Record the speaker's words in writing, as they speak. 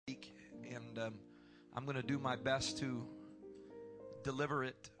I'm going to do my best to deliver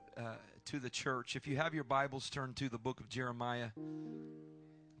it to the church. If you have your Bibles, turn to the book of Jeremiah,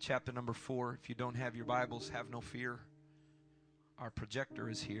 chapter number 4. If you don't have your Bibles, have no fear. Our projector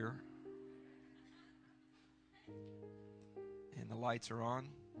is here, and the lights are on.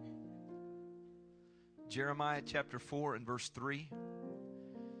 Jeremiah chapter 4 and verse 3.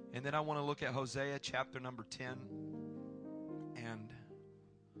 And then I want to look at Hosea chapter number 10 and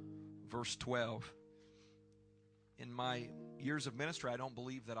verse 12. In my years of ministry, I don't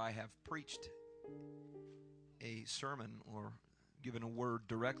believe that I have preached a sermon or given a word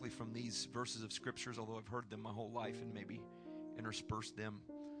directly from these verses of scriptures, although I've heard them my whole life and maybe interspersed them.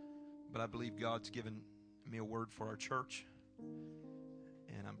 But I believe God's given me a word for our church,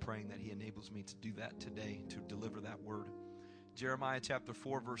 and I'm praying that He enables me to do that today, to deliver that word. Jeremiah chapter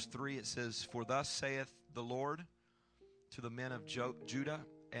 4 verse 3, it says, "For thus saith the Lord to the men of Judah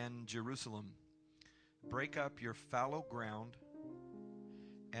and Jerusalem, break up your fallow ground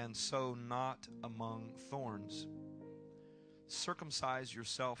and sow not among thorns. Circumcise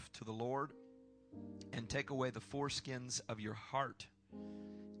yourself to the Lord and take away the foreskins of your heart,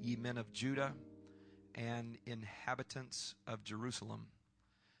 ye men of Judah and inhabitants of Jerusalem,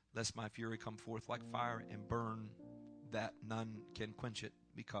 lest my fury come forth like fire and burn, that none can quench it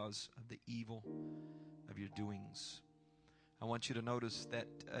because of the evil of your doings." I want you to notice that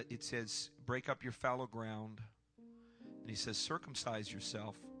it says, break up your fallow ground. And He says, circumcise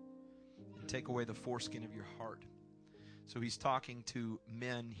yourself and take away the foreskin of your heart. So He's talking to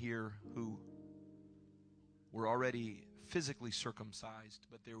men here who were already physically circumcised,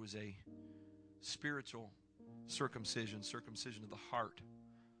 but there was a spiritual circumcision of the heart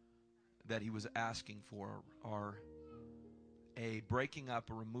that He was asking for, or a breaking up,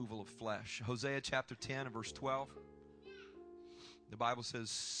 a removal of flesh. Hosea chapter 10 and verse 12. The Bible says,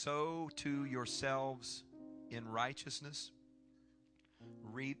 sow to yourselves in righteousness,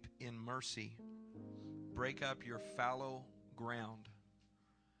 reap in mercy, break up your fallow ground,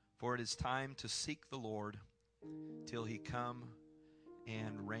 for it is time to seek the Lord till He come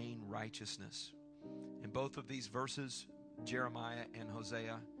and rain righteousness. In both of these verses, Jeremiah and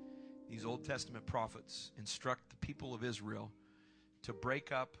Hosea, these Old Testament prophets instruct the people of Israel to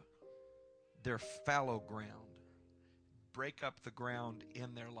break up their fallow ground. Break up the ground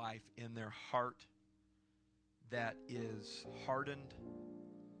in their life, in their heart, that is hardened,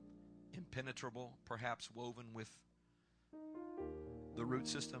 impenetrable, perhaps woven with the root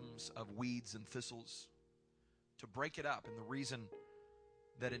systems of weeds and thistles. To break it up. And the reason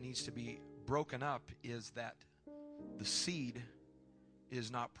that it needs to be broken up is that the seed is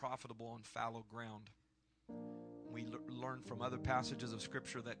not profitable on fallow ground. We learn from other passages of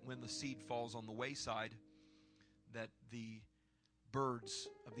Scripture that when the seed falls on the wayside, that the birds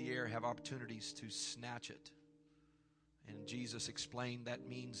of the air have opportunities to snatch it. And Jesus explained that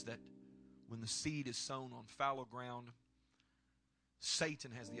means that when the seed is sown on fallow ground,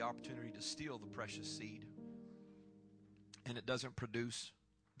 Satan has the opportunity to steal the precious seed, and it doesn't produce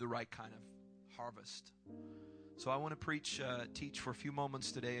the right kind of harvest. So I want to teach for a few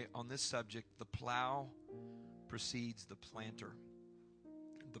moments today on this subject: the plow precedes the planter.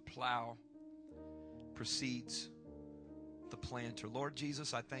 The plow precedes the planter. Lord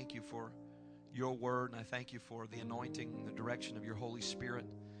Jesus, I thank You for Your word, and I thank You for the anointing and the direction of Your Holy Spirit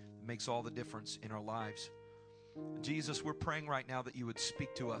that makes all the difference in our lives. Jesus, we're praying right now that You would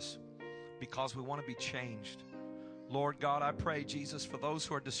speak to us because we want to be changed. Lord God, I pray, Jesus, for those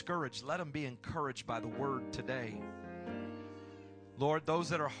who are discouraged, let them be encouraged by the word today. Lord, those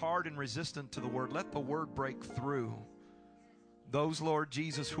that are hard and resistant to the word, let the word break through. Those, Lord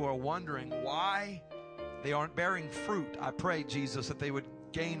Jesus, who are wondering why they aren't bearing fruit, I pray, Jesus, that they would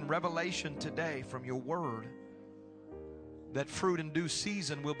gain revelation today from Your word, that fruit in due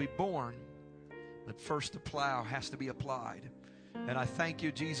season will be born, but first the plow has to be applied. And I thank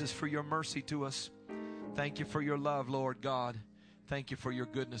You, Jesus, for Your mercy to us. Thank You for Your love, Lord God. Thank You for Your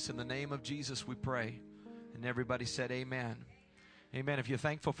goodness. In the name of Jesus we pray. And everybody said amen. Amen. If you're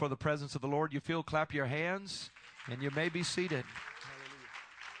thankful for the presence of the Lord, you feel, clap your hands, and you may be seated.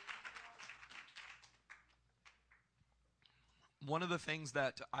 One of the things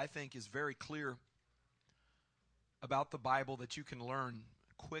that I think is very clear about the Bible that you can learn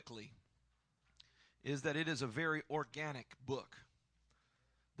quickly is that it is a very organic book.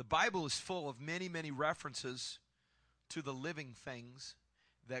 The Bible is full of many, many references to the living things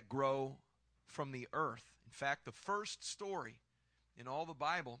that grow from the earth. In fact, the first story in all the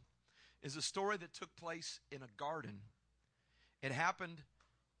Bible is a story that took place in a garden. It happened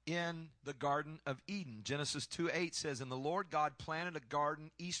in the Garden of Eden. Genesis 2:8 says, "And the Lord God planted a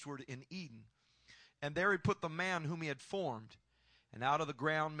garden eastward in Eden, and there he put the man whom he had formed. And out of the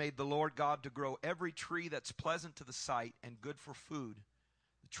ground made the Lord God to grow every tree that's pleasant to the sight and good for food,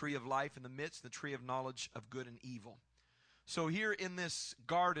 the tree of life in the midst, the tree of knowledge of good and evil." So here in this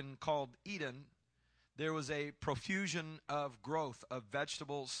garden called Eden, there was a profusion of growth of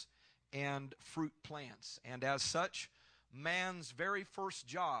vegetables and fruit plants. And as such, man's very first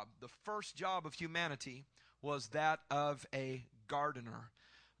job, the first job of humanity, was that of a gardener.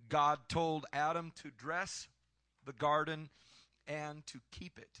 God told Adam to dress the garden and to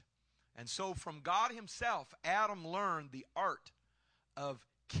keep it. And so from God himself, Adam learned the art of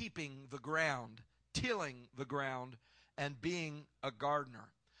keeping the ground, tilling the ground, and being a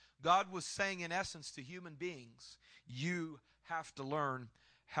gardener. God was saying in essence to human beings, you have to learn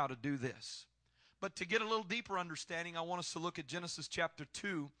how to do this. But to get a little deeper understanding, I want us to look at Genesis chapter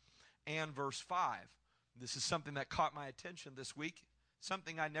 2 and verse 5. This is something that caught my attention this week,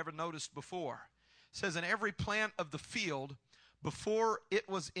 something I never noticed before. It says, "And every plant of the field before it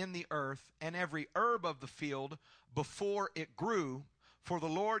was in the earth, and every herb of the field before it grew, for the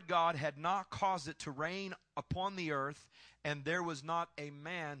Lord God had not caused it to rain upon the earth, and there was not a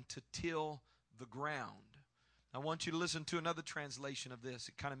man to till the ground." I want you to listen to another translation of this.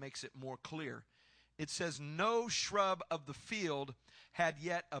 It kind of makes it more clear. It says, "No shrub of the field had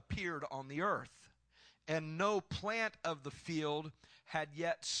yet appeared on the earth, and no plant of the field had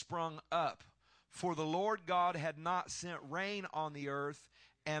yet sprung up. For the Lord God had not sent rain on the earth,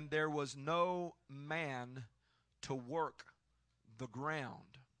 and there was no man to work the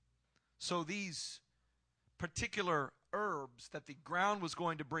ground." So these particular herbs that the ground was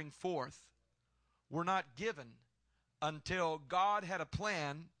going to bring forth were not given until God had a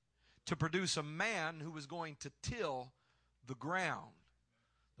plan to produce a man who was going to till the ground.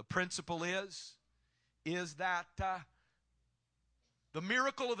 The principle is that the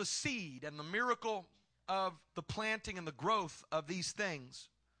miracle of the seed and the miracle of the planting and the growth of these things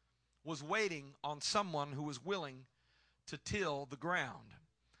was waiting on someone who was willing to till the ground,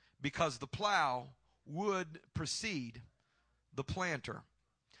 because the plow would precede the planter.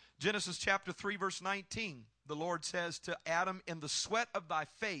 Genesis chapter 3 verse 19, the Lord says to Adam, "In the sweat of thy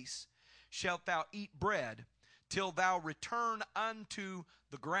face shalt thou eat bread till thou return unto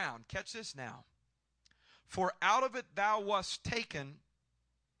the ground." Catch this now. "For out of it thou wast taken,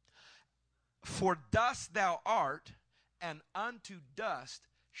 for dust thou art, and unto dust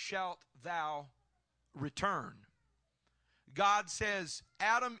shalt thou return." God says,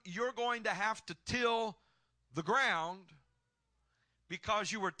 Adam, you're going to have to till the ground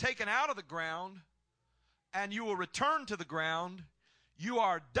because you were taken out of the ground, and you will return to the ground. You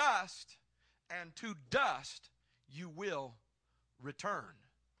are dust, and to dust you will return.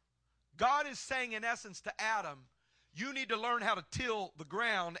 God is saying in essence to Adam, you need to learn how to till the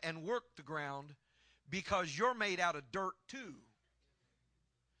ground and work the ground, because you're made out of dirt too.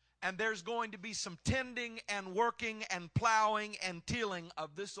 And there's going to be some tending and working and plowing and tilling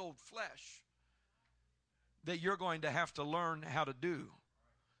of this old flesh that you're going to have to learn how to do.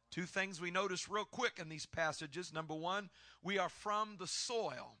 Two things we notice real quick in these passages. Number one, we are from the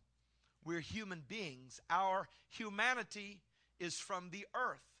soil. We're human beings. Our humanity is from the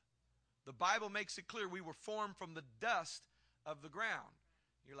earth. The Bible makes it clear we were formed from the dust of the ground.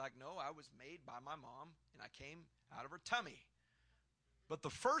 You're like, no, I was made by my mom and I came out of her tummy. But the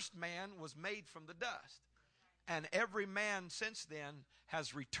first man was made from the dust. And every man since then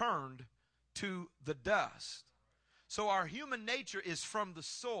has returned to the dust. So our human nature is from the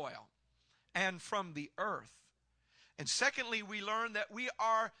soil and from the earth. And secondly, we learn that we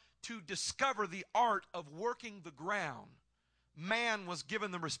are to discover the art of working the ground. Man was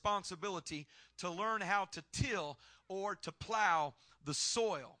given the responsibility to learn how to till or to plow the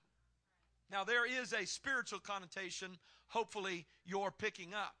soil. Now, there is a spiritual connotation, hopefully you're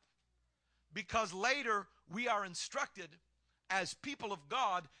picking up, because later we are instructed as people of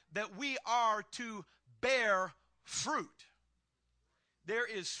God that we are to bear fruit. There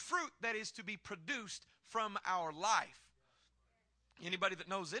is fruit that is to be produced from our life. Anybody that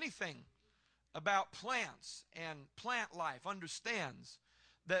knows anything about plants and plant life understands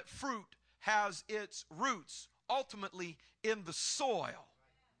that fruit has its roots ultimately in the soil.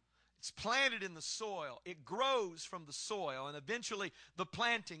 It's planted in the soil. It grows from the soil, and eventually the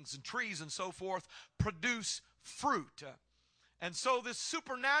plantings and trees and so forth produce fruit. And so this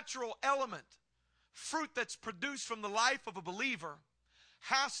supernatural element, fruit that's produced from the life of a believer,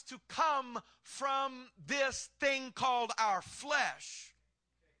 has to come from this thing called our flesh.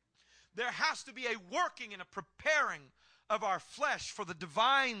 There has to be a working and a preparing of our flesh for the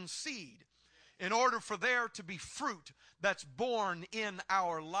divine seed, in order for there to be fruit that's born in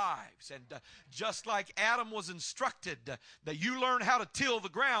our lives. And just like Adam was instructed that you learn how to till the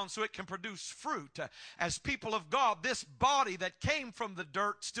ground so it can produce fruit, as people of God, this body that came from the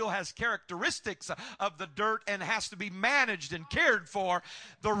dirt still has characteristics of the dirt and has to be managed and cared for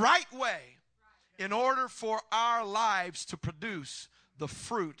the right way in order for our lives to produce the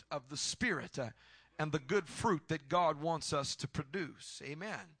fruit of the Spirit and the good fruit that God wants us to produce.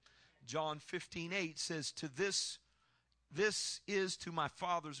 Amen. John 15:8 says, this is to my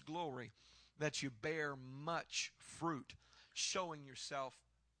Father's glory, that you bear much fruit, showing yourself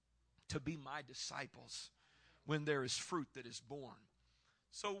to be my disciples when there is fruit that is born.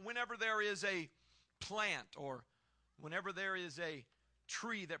 So whenever there is a plant or whenever there is a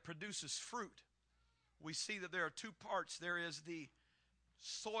tree that produces fruit, we see that there are two parts. There is the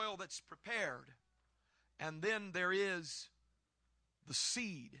soil that's prepared, and then there is the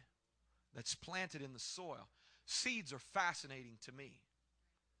seed that's planted in the soil. Seeds are fascinating to me.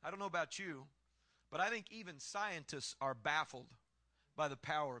 I don't know about you, but I think even scientists are baffled by the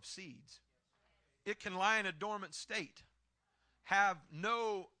power of seeds. It can lie in a dormant state, have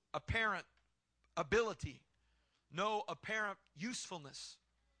no apparent ability, no apparent usefulness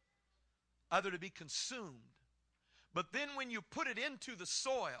other to be consumed. But then when you put it into the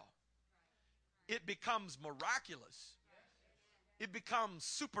soil, it becomes miraculous. It becomes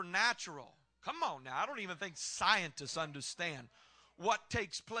supernatural. Come on now. I don't even think scientists understand what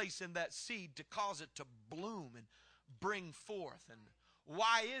takes place in that seed to cause it to bloom and bring forth. And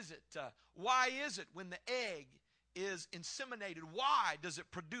why is it? Why is it when the egg is inseminated, why does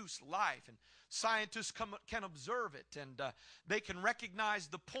it produce life? And scientists can observe it, and they can recognize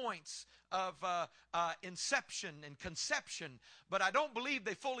the points of inception and conception, but I don't believe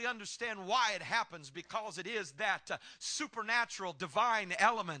they fully understand why it happens, because it is that supernatural divine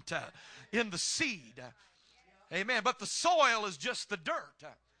element in the seed. Amen. But the soil is just the dirt.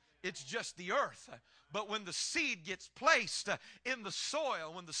 It's just the earth. But when the seed gets placed in the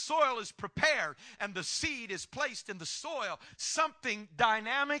soil, when the soil is prepared and the seed is placed in the soil, something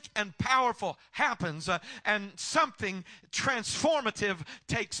dynamic and powerful happens, and something transformative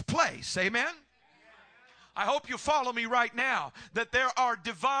takes place. Amen? I hope you follow me right now, that there are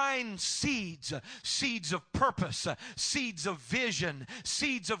divine seeds, seeds of purpose, seeds of vision,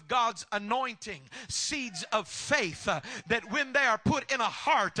 seeds of God's anointing, seeds of faith, that when they are put in a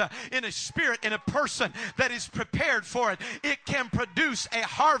heart, in a spirit, in a person that is prepared for it, it can produce a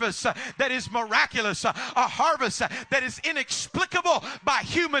harvest that is miraculous, a harvest that is inexplicable by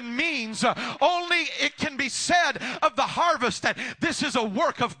human means. Only it can be said of the harvest that this is a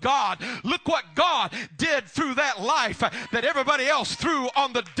work of God. Look what God did through that life that everybody else threw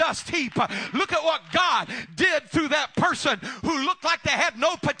on the dust heap. Look at what God did through that person who looked like they had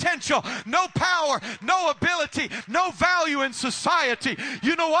no potential, no power, no ability, no value in society.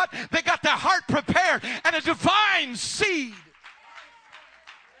 You know what? They got their heart prepared, and a divine seed.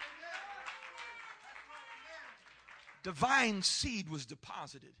 Divine seed was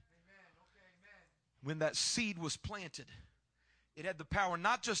deposited. When that seed was planted, it had the power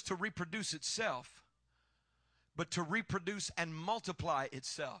not just to reproduce itself, but to reproduce and multiply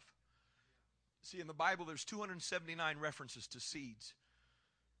itself. See, in the Bible, there's 279 references to seeds.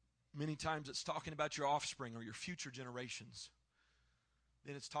 Many times it's talking about your offspring or your future generations.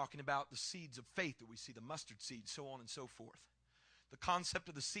 Then it's talking about the seeds of faith that we see, the mustard seed, so on and so forth. The concept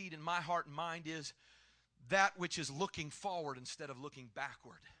of the seed in my heart and mind is that which is looking forward instead of looking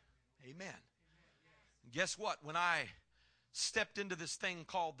backward. Amen. And guess what? When I stepped into this thing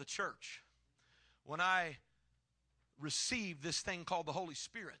called the church, when I received this thing called the Holy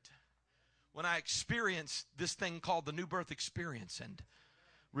Spirit, when I experienced this thing called the new birth experience and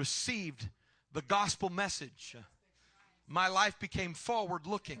received the gospel message, my life became forward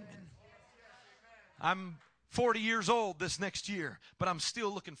looking. I'm 40 years old this next year, but I'm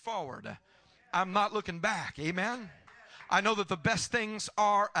still looking forward. I'm not looking back. Amen. I know that the best things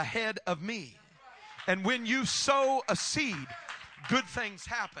are ahead of me. And when you sow a seed, good things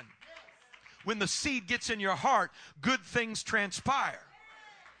happen. When the seed gets in your heart, good things transpire.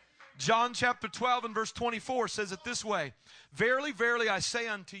 John chapter 12 and verse 24 says it this way: Verily, verily, I say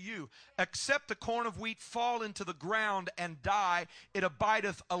unto you, except the corn of wheat fall into the ground and die, it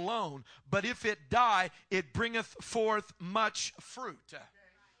abideth alone. But if it die, it bringeth forth much fruit.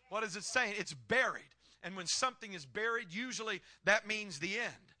 What is it saying? It's buried. And when something is buried, usually that means the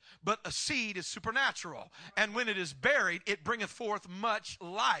end. But a seed is supernatural. And when it is buried, it bringeth forth much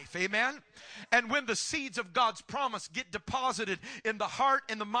life. Amen? And when the seeds of God's promise get deposited in the heart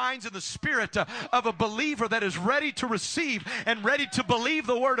and the minds and the spirit of a believer that is ready to receive and ready to believe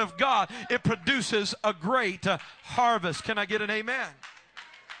the word of God, it produces a great harvest. Can I get an amen?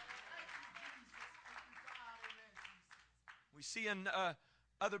 We see in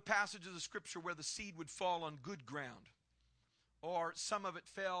other passages of Scripture where the seed would fall on good ground, or some of it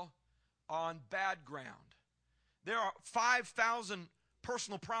fell on bad ground. There are 5,000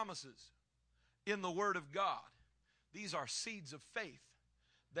 personal promises in the Word of God. These are seeds of faith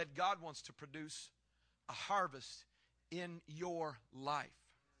that God wants to produce a harvest in your life.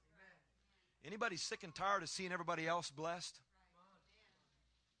 Anybody sick and tired of seeing everybody else blessed?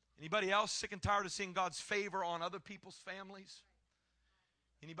 Anybody else sick and tired of seeing God's favor on other people's families?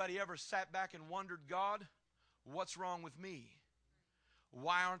 Anybody ever sat back and wondered, God, what's wrong with me?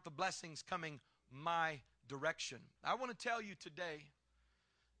 Why aren't the blessings coming my direction? I want to tell you today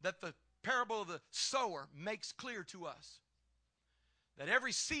that the parable of the sower makes clear to us that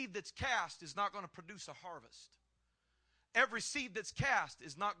every seed that's cast is not going to produce a harvest. Every seed that's cast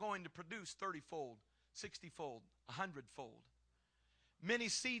is not going to produce 30-fold, 60-fold, 100-fold. Many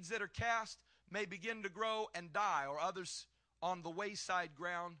seeds that are cast may begin to grow and die, or others on the wayside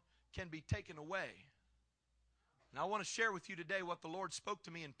ground can be taken away. And I want to share with you today what the Lord spoke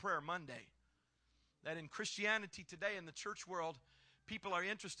to me in prayer Monday. That in Christianity today, in the church world, people are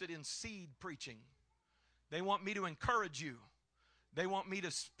interested in seed preaching. They want me to encourage you. They want me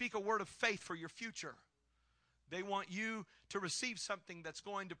to speak a word of faith for your future. They want you to receive something that's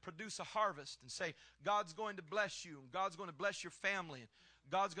going to produce a harvest and say, God's going to bless you, and God's going to bless your family, and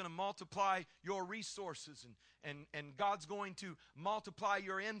God's going to multiply your resources, and God's going to multiply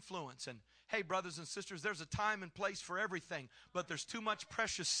your influence. And hey, brothers and sisters, there's a time and place for everything, but there's too much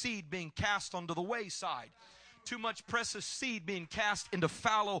precious seed being cast onto the wayside. Too much precious seed being cast into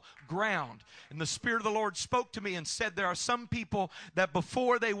fallow ground. And the Spirit of the Lord spoke to me and said there are some people that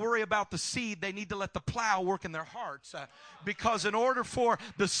before they worry about the seed, they need to let the plow work in their hearts. Because in order for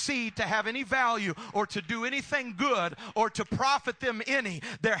the seed to have any value or to do anything good or to profit them any,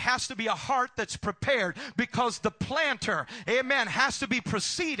 there has to be a heart that's prepared, because the planter, amen, has to be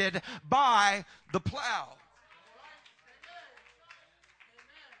preceded by the plow.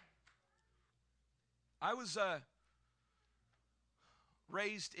 I was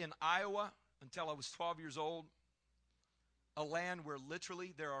raised in Iowa until I was 12 years old, a land where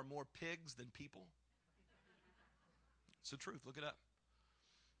literally there are more pigs than people. It's the truth. Look it up.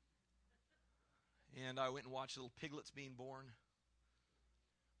 And I went and watched little piglets being born.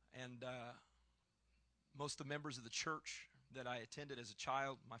 And most of the members of the church that I attended as a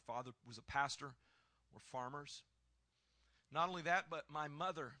child, my father was a pastor, were farmers. Not only that, but my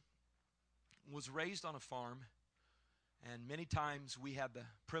mother was raised on a farm, and many times we had the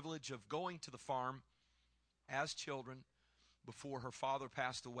privilege of going to the farm as children before her father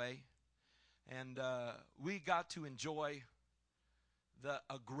passed away, and we got to enjoy the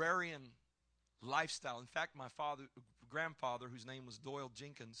agrarian lifestyle. In fact, my grandfather, whose name was Doyle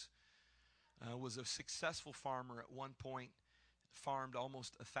Jenkins, was a successful farmer at one point, farmed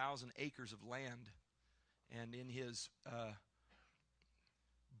almost 1,000 acres of land, and in his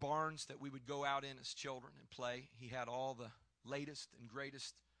barns that we would go out in as children and play, he had all the latest and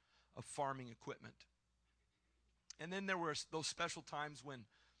greatest of farming equipment. And then there were those special times when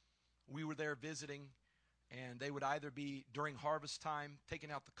we were there visiting, and they would either be during harvest time,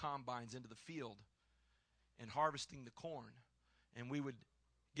 taking out the combines into the field and harvesting the corn, and we would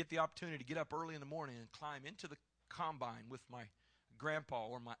get the opportunity to get up early in the morning and climb into the combine with my grandpa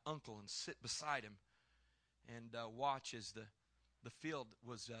or my uncle and sit beside him and watch as the field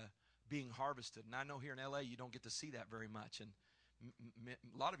was being harvested. And I know here in L.A. you don't get to see that very much. And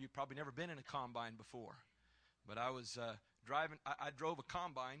a lot of you probably never been in a combine before. But I was driving. I drove a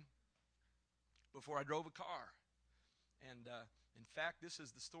combine before I drove a car. And in fact, this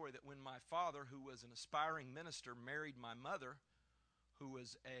is the story that when my father, who was an aspiring minister, married my mother, who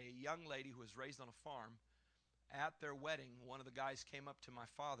was a young lady who was raised on a farm, at their wedding, one of the guys came up to my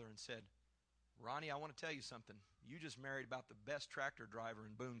father and said, Ronnie, I want to tell you something. You just married about the best tractor driver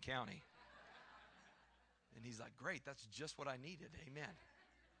in Boone County. And he's like, great, that's just what I needed. Amen.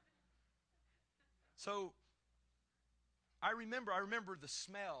 So I remember the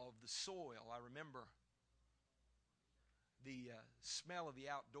smell of the soil. I remember the smell of the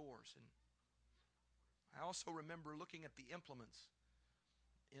outdoors. And I also remember looking at the implements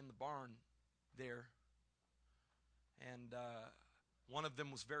in the barn there. And one of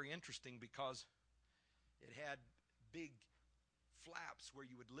them was very interesting because it had big flaps where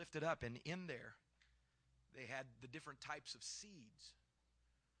you would lift it up, and in there they had the different types of seeds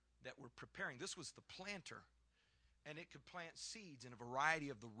that were preparing. This was the planter, and it could plant seeds in a variety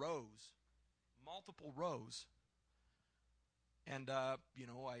of the rows, multiple rows. And, I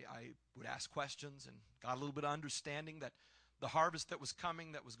would ask questions and got a little bit of understanding that the harvest that was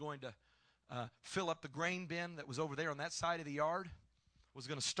coming, that was going to fill up the grain bin that was over there on that side of the yard, was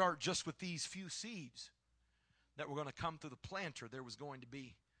going to start just with these few seeds that were going to come through the planter. There was going to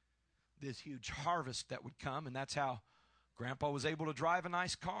be this huge harvest that would come, and that's how Grandpa was able to drive a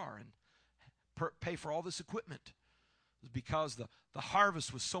nice car and pay for all this equipment. It was because the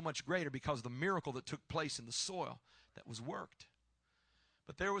harvest was so much greater because of the miracle that took place in the soil that was worked.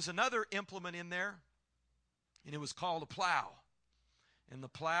 But there was another implement in there, and it was called a plow. And the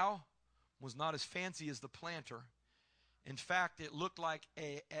plow was not as fancy as the planter. In fact, it looked like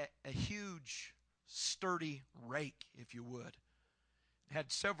a huge, sturdy rake, if you would. It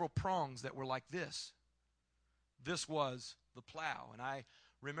had several prongs that were like this. This was the plow. And I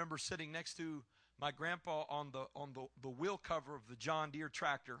remember sitting next to my grandpa on the wheel cover of the John Deere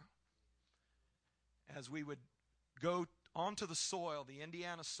tractor as we would go onto the soil, the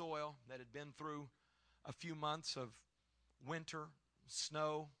Indiana soil that had been through a few months of winter,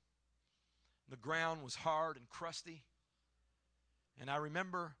 snow. The ground was hard and crusty. And I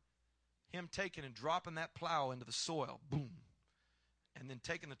remember him taking and dropping that plow into the soil, boom, and then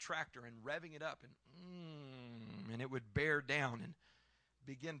taking the tractor and revving it up, and it would bear down and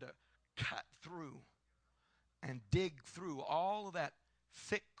begin to cut through and dig through all of that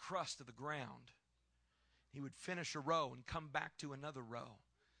thick crust of the ground. He would finish a row and come back to another row.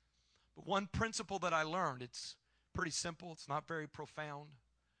 But one principle that I learned, it's pretty simple, it's not very profound,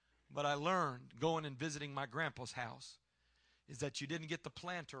 but I learned going and visiting my grandpa's house, is that you didn't get the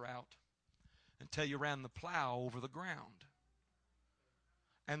planter out until you ran the plow over the ground.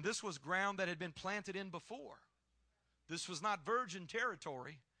 And this was ground that had been planted in before. This was not virgin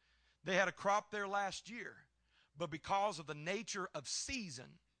territory. They had a crop there last year. But because of the nature of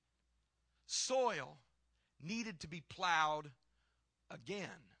season, soil needed to be plowed again.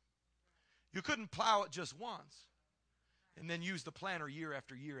 You couldn't plow it just once and then use the planter year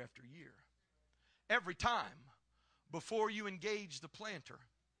after year after year. Every time before you engaged the planter,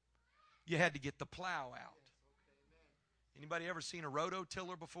 you had to get the plow out. Anybody ever seen a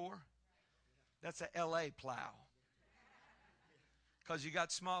rototiller before? That's a LA plow. Because you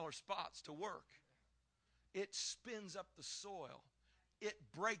got smaller spots to work. It spins up the soil. It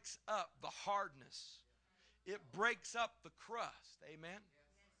breaks up the hardness. It breaks up the crust. Amen?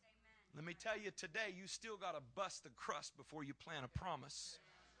 Let me tell you today, you still got to bust the crust before you plant a promise.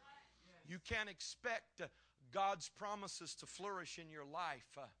 You can't expect God's promises to flourish in your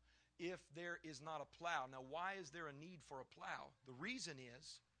life if there is not a plow. Now, why is there a need for a plow? The reason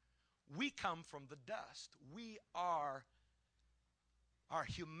is we come from the dust. Our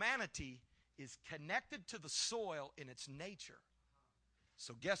humanity is connected to the soil in its nature.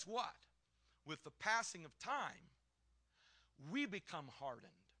 So guess what? With the passing of time, we become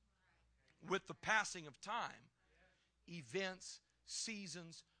hardened. With the passing of time, events,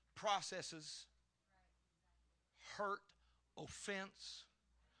 seasons, processes, hurt, offense,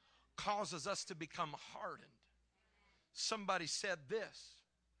 causes us to become hardened. Somebody said this,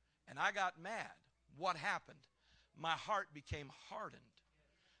 and I got mad. What happened? My heart became hardened.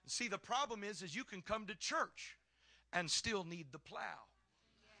 See, the problem is you can come to church and still need the plow.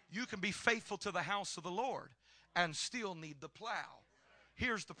 You can be faithful to the house of the Lord and still need the plow.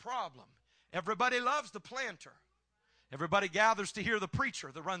 Here's the problem. Everybody loves the planter. Everybody gathers to hear the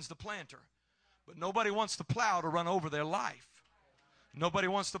preacher that runs the planter. But nobody wants the plow to run over their life. Nobody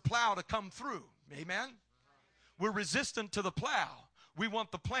wants the plow to come through. Amen? We're resistant to the plow. We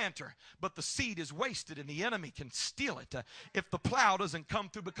want the planter, but the seed is wasted and the enemy can steal it if the plow doesn't come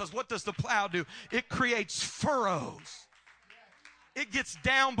through. Because what does the plow do? It creates furrows. It gets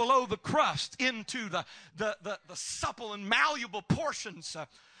down below the crust into the supple and malleable portions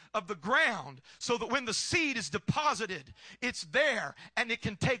of the ground, so that when the seed is deposited, it's there and it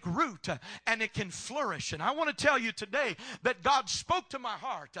can take root and it can flourish. And I want to tell you today that God spoke to my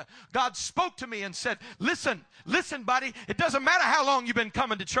heart. God spoke to me and said, listen, buddy, it doesn't matter how long you've been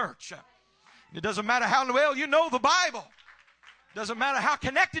coming to church. It doesn't matter how well you know the Bible. It doesn't matter how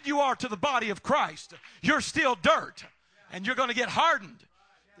connected you are to the body of Christ. You're still dirt and you're going to get hardened.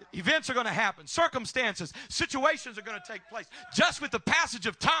 Events are going to happen. Circumstances, situations are going to take place. Just with the passage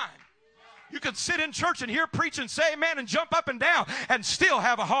of time. You can sit in church and hear preach and say amen and jump up and down and still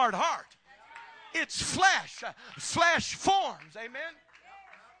have a hard heart. It's flesh. Flesh forms. Amen.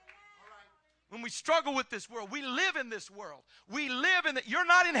 When we struggle with this world, we live in this world. We live in it. You're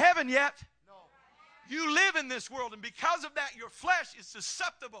not in heaven yet. You live in this world, and because of that, your flesh is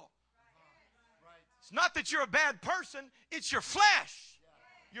susceptible. It's not that you're a bad person, it's your flesh.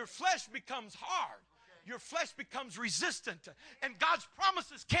 Your flesh becomes hard. Your flesh becomes resistant. And God's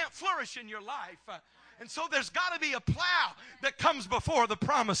promises can't flourish in your life. And so there's got to be a plow that comes before the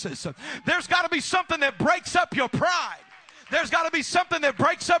promises. There's got to be something that breaks up your pride. There's got to be something that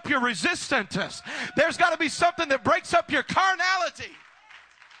breaks up your resistance. There's got to be something that breaks up your carnality.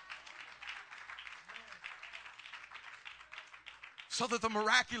 So that the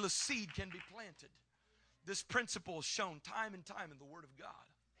miraculous seed can be planted. This principle is shown time and time in the Word of God.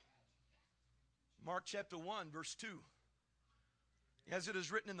 Mark chapter 1, verse 2. As it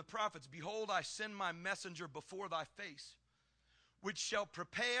is written in the prophets, behold, I send my messenger before thy face, which shall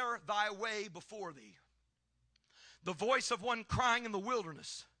prepare thy way before thee. The voice of one crying in the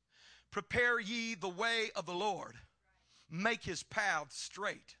wilderness, prepare ye the way of the Lord, make his path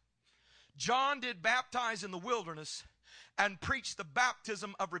straight. John did baptize in the wilderness and preach the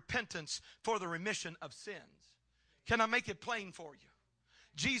baptism of repentance for the remission of sins. Can I make it plain for you?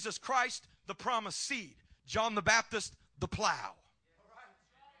 Jesus Christ, the promised seed. John the Baptist, the plow.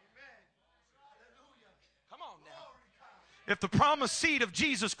 Come on now. If the promised seed of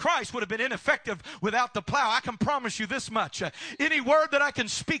Jesus Christ would have been ineffective without the plow, I can promise you this much. Any word that I can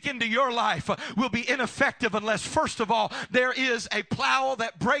speak into your life will be ineffective unless, first of all, there is a plow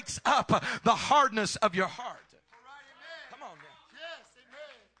that breaks up the hardness of your heart. Come on now.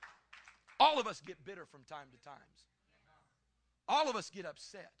 All of us get bitter from time to time. All of us get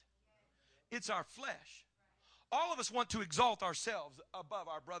upset. It's our flesh. All of us want to exalt ourselves above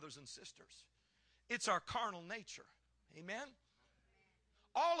our brothers and sisters. It's our carnal nature. Amen?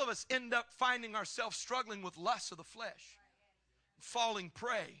 All of us end up finding ourselves struggling with lusts of the flesh, falling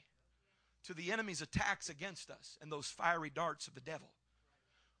prey to the enemy's attacks against us and those fiery darts of the devil.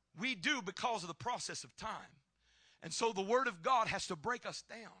 We do because of the process of time. And so the Word of God has to break us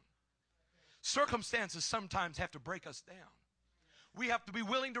down. Circumstances sometimes have to break us down. We have to be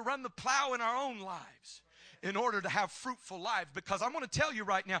willing to run the plow in our own lives in order to have fruitful lives. Because I'm going to tell you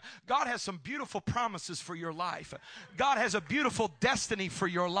right now, God has some beautiful promises for your life. God has a beautiful destiny for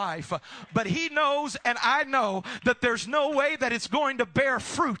your life. But He knows, and I know, that there's no way that it's going to bear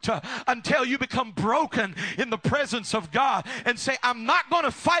fruit until you become broken in the presence of God and say, I'm not going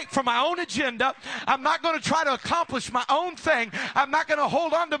to fight for my own agenda. I'm not going to try to accomplish my own thing. I'm not going to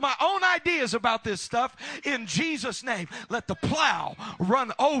hold on to my own ideas about this stuff. In Jesus' name, let the plow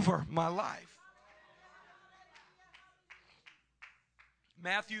run over my life.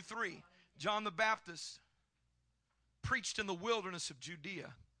 Matthew 3, John the Baptist preached in the wilderness of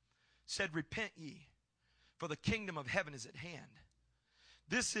Judea, said, repent ye, for the kingdom of heaven is at hand.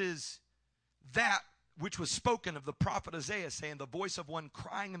 This is that which was spoken of the prophet Isaiah, saying, the voice of one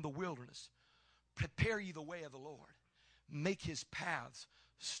crying in the wilderness, prepare ye the way of the Lord, make his paths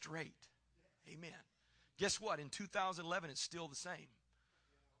straight. Amen. Guess what? In 2011, it's still the same.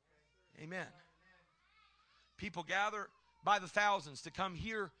 Amen. People gather by the thousands to come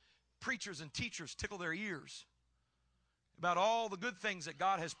hear preachers and teachers tickle their ears about all the good things that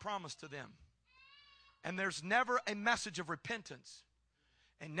God has promised to them. And there's never a message of repentance,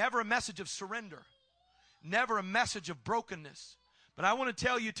 and never a message of surrender, never a message of brokenness. But I want to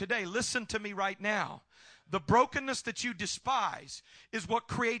tell you today, listen to me right now. The brokenness that you despise is what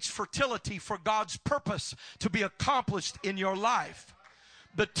creates fertility for God's purpose to be accomplished in your life.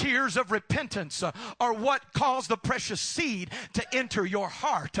 The tears of repentance are what cause the precious seed to enter your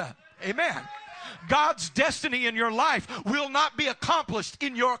heart. Amen. God's destiny in your life will not be accomplished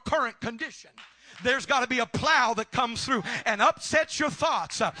in your current condition. There's got to be a plow that comes through and upsets your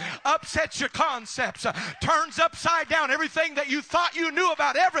thoughts, upsets your concepts, turns upside down everything that you thought you knew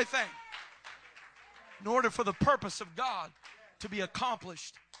about everything, in order for the purpose of God to be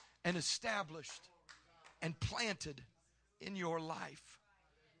accomplished and established and planted in your life.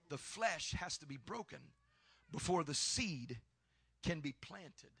 The flesh has to be broken before the seed can be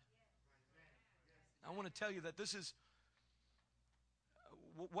planted. I want to tell you that this is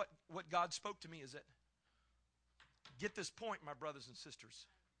what God spoke to me, is that, get this point, my brothers and sisters.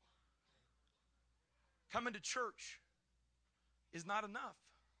 Coming to church is not enough.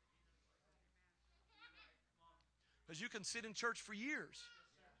 Because you can sit in church for years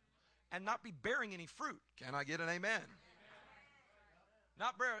and not be bearing any fruit. Can I get an amen?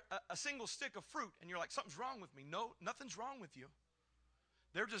 Not bear a single stick of fruit, and you're like, something's wrong with me. No, nothing's wrong with you.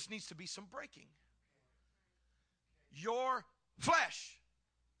 There just needs to be some breaking. Your flesh,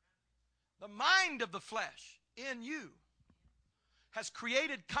 the mind of the flesh in you, has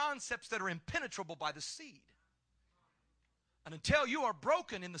created concepts that are impenetrable by the seed. And until you are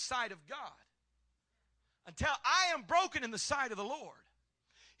broken in the sight of God, until I am broken in the sight of the Lord,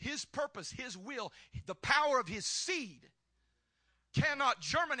 His purpose, His will, the power of His seed cannot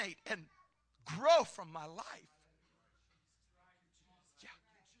germinate and grow from my life. Yeah.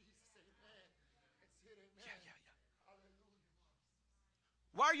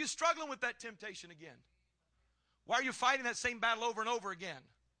 Why are you struggling with that temptation again? Why are you fighting that same battle over and over again?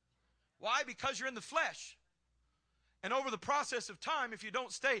 Why? Because you're in the flesh. And over the process of time, if you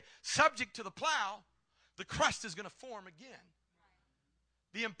don't stay subject to the plow, the crust is going to form again.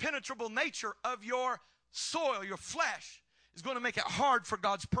 The impenetrable nature of your soil, your flesh, is going to make it hard for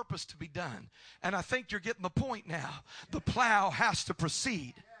God's purpose to be done. And I think you're getting the point now. The plow has to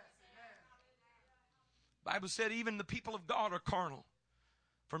proceed. The Bible said even the people of God are carnal.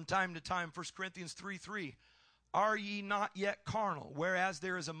 From time to time, 1 Corinthians 3:3, are ye not yet carnal, whereas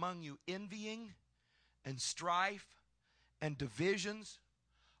there is among you envying and strife and divisions?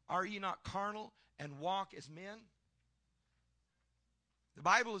 Are ye not carnal and walk as men? The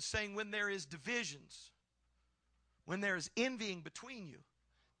Bible is saying when there is divisions, when there is envying between you,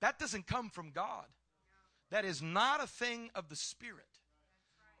 that doesn't come from God. That is not a thing of the Spirit.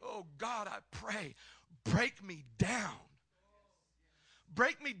 Oh God, I pray, break me down.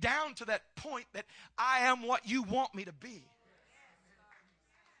 Break me down to that point that I am what you want me to be.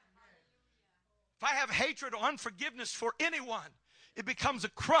 If I have hatred or unforgiveness for anyone, it becomes a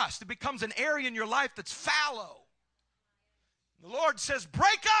crust. It becomes an area in your life that's fallow. The Lord says,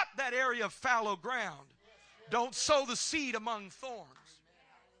 break up that area of fallow ground. Don't sow the seed among thorns.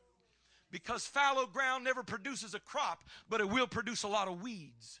 Because fallow ground never produces a crop, but it will produce a lot of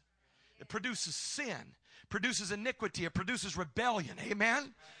weeds. It produces sin, produces iniquity, it produces rebellion.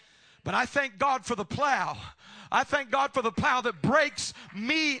 Amen? But I thank God for the plow. I thank God for the plow that breaks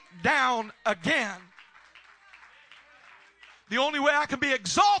me down again. The only way I can be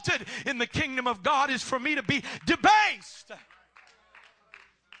exalted in the kingdom of God is for me to be debased.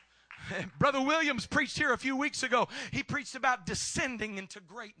 Brother Williams preached here a few weeks ago. He preached about descending into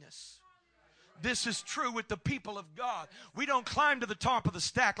greatness. This is true with the people of God. We don't climb to the top of the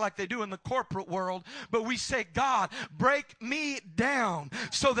stack like they do in the corporate world, but we say, God, break me down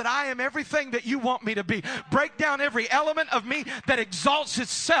so that I am everything that you want me to be. Break down every element of me that exalts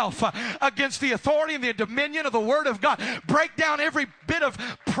itself against the authority and the dominion of the Word of God. Break down every bit of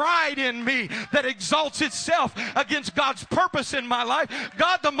pride in me that exalts itself against God's purpose in my life.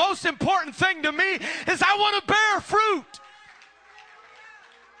 God, the most important thing to me is I want to bear fruit.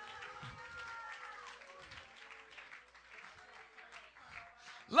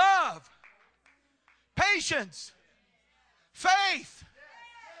 Love, patience, faith,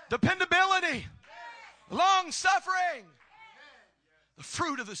 dependability, long-suffering, the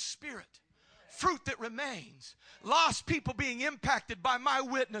fruit of the Spirit, fruit that remains, lost people being impacted by my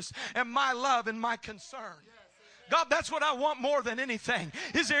witness and my love and my concern. God, that's what I want more than anything.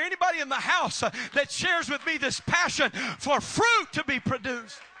 Is there anybody in the house that shares with me this passion for fruit to be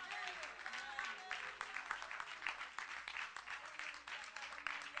produced?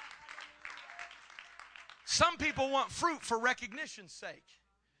 Some people want fruit for recognition's sake.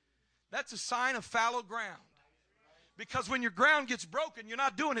 That's a sign of fallow ground. Because when your ground gets broken, you're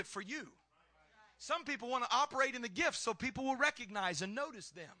not doing it for you. Some people want to operate in the gifts so people will recognize and notice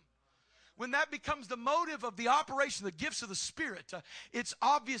them. When that becomes the motive of the operation, the gifts of the Spirit, it's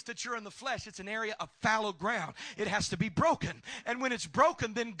obvious that you're in the flesh. It's an area of fallow ground. It has to be broken. And when it's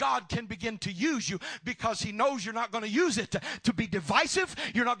broken, then God can begin to use you because He knows you're not going to use it to be divisive.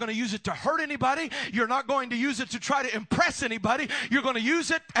 You're not going to use it to hurt anybody. You're not going to use it to try to impress anybody. You're going to use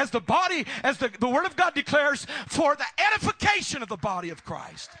it as the body, as the Word of God declares, for the edification of the body of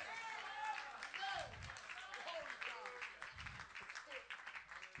Christ.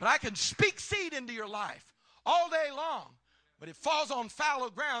 But I can speak seed into your life all day long, but it falls on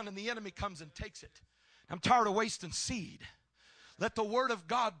fallow ground and the enemy comes and takes it. I'm tired of wasting seed. Let the Word of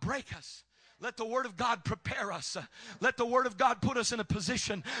God break us. Let the Word of God prepare us. Let the Word of God put us in a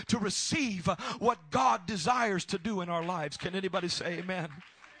position to receive what God desires to do in our lives. Can anybody say amen?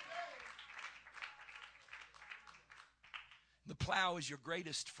 The plow is your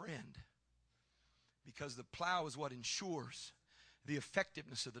greatest friend because the plow is what ensures the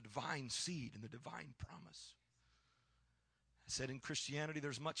effectiveness of the divine seed and the divine promise. I said in Christianity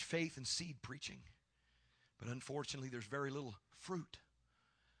there's much faith in seed preaching, but unfortunately there's very little fruit.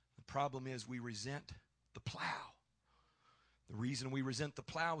 The problem is we resent the plow. The reason we resent the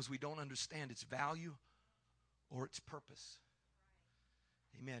plow is we don't understand its value or its purpose.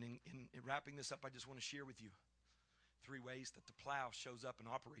 Amen. In wrapping this up, I just want to share with you 3 ways that the plow shows up and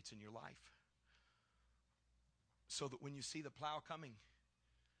operates in your life. So that when you see the plow coming,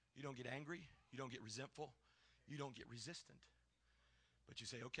 you don't get angry, you don't get resentful, you don't get resistant. But you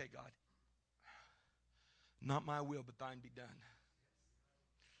say, okay, God, not my will, but thine be done.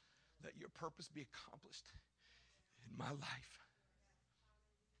 Let your purpose be accomplished in my life.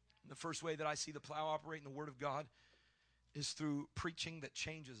 And the first way that I see the plow operate in the Word of God is through preaching that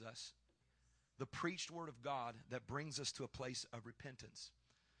changes us. The preached Word of God that brings us to a place of repentance.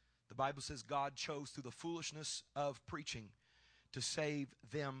 The Bible says God chose through the foolishness of preaching to save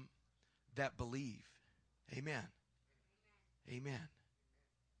them that believe. Amen. Amen.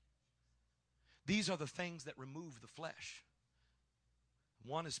 These are the things that remove the flesh.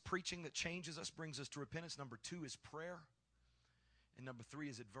 1 is preaching that changes us, brings us to repentance. Number 2 is prayer. And number 3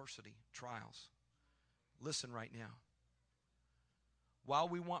 is adversity, trials. Listen right now. While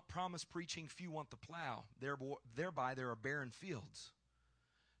we want promise preaching, few want the plow. Thereby there are barren fields.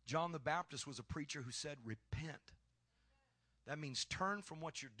 John the Baptist was a preacher who said, repent. That means turn from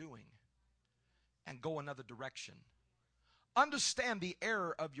what you're doing and go another direction. Understand the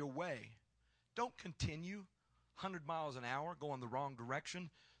error of your way. Don't continue 100 miles an hour going the wrong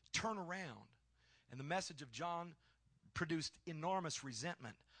direction. Turn around. And the message of John produced enormous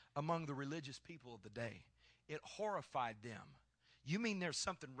resentment among the religious people of the day. It horrified them. You mean there's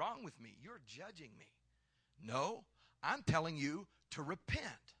something wrong with me? You're judging me. No, I'm telling you to repent.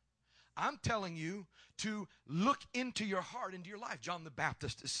 I'm telling you to look into your heart, into your life, John the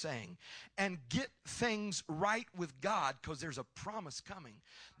Baptist is saying, and get things right with God, because there's a promise coming.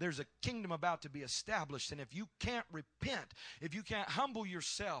 There's a kingdom about to be established, and if you can't repent, if you can't humble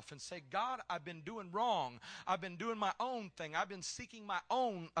yourself and say, God, I've been doing wrong. I've been doing my own thing. I've been seeking my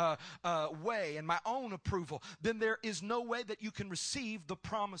own way and my own approval, then there is no way that you can receive the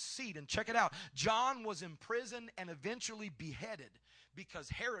promised seed. And check it out. John was imprisoned and eventually beheaded, because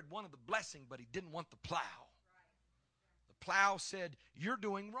Herod wanted the blessing, but he didn't want the plow. The plow said, you're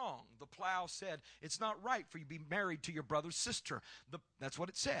doing wrong. The plow said, it's not right for you to be married to your brother's sister. That's what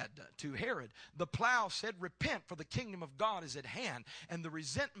it said to Herod. The plow said, repent, for the kingdom of God is at hand. And the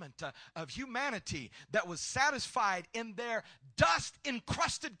resentment of humanity that was satisfied in their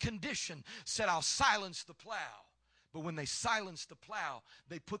dust-encrusted condition said, I'll silence the plow. But when they silenced the plow,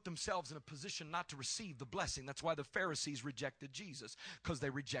 they put themselves in a position not to receive the blessing. That's why the Pharisees rejected Jesus, because they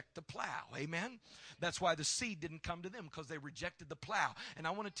reject the plow. Amen? That's why the seed didn't come to them, because they rejected the plow. And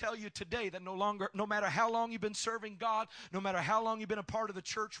I want to tell you today that no matter how long you've been serving God, no matter how long you've been a part of the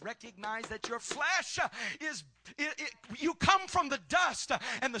church, recognize that your flesh you come from the dust,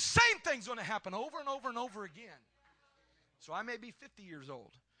 and the same thing's going to happen over and over and over again. So I may be 50 years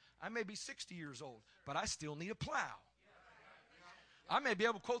old. I may be 60 years old, but I still need a plow. I may be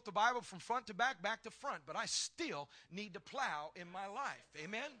able to quote the Bible from front to back to front, but I still need to plow in my life.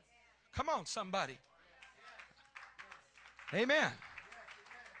 Amen? Come on, somebody. Amen.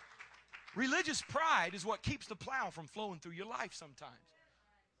 Religious pride is what keeps the plow from flowing through your life sometimes.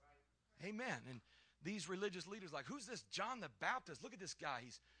 Amen. And these religious leaders like, who's this John the Baptist? Look at this guy.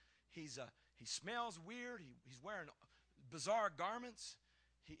 He smells weird. He's wearing bizarre garments.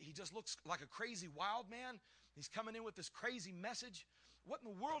 He just looks like a crazy wild man. He's coming in with this crazy message. What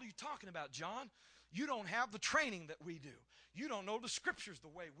in the world are you talking about, John? You don't have the training that we do. You don't know the scriptures the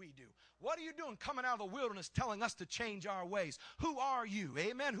way we do. What are you doing coming out of the wilderness telling us to change our ways? Who are you?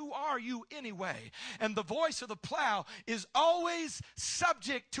 Amen. Who are you anyway? And the voice of the plow is always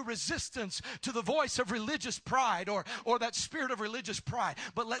subject to resistance to the voice of religious pride or that spirit of religious pride.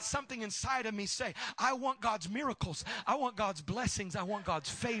 But let something inside of me say, I want God's miracles. I want God's blessings. I want God's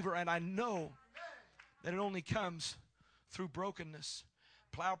favor. And I know that it only comes through brokenness.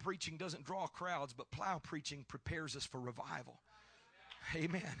 Plow preaching doesn't draw crowds, but plow preaching prepares us for revival.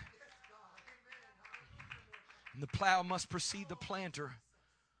 Amen. And the plow must precede the planter,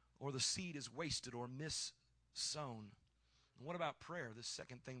 or the seed is wasted or missown. And what about prayer? The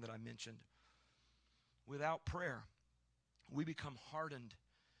second thing that I mentioned. Without prayer, we become hardened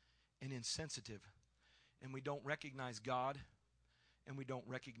and insensitive, and we don't recognize God, and we don't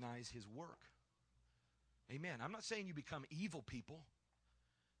recognize His work. Amen. I'm not saying you become evil people,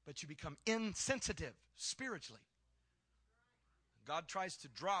 but you become insensitive spiritually. God tries to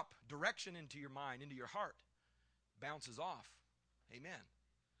drop direction into your mind, into your heart. Bounces off. Amen.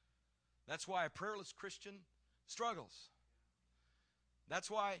 That's why a prayerless Christian struggles. That's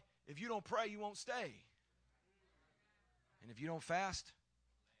why if you don't pray, you won't stay. And if you don't fast,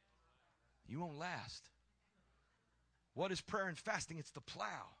 you won't last. What is prayer and fasting? It's the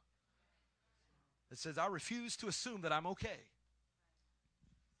plow. It says, I refuse to assume that I'm okay.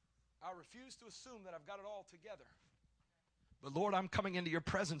 I refuse to assume that I've got it all together. But Lord, I'm coming into your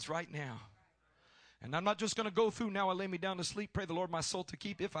presence right now. And I'm not just going to go through, now I lay me down to sleep, pray the Lord my soul to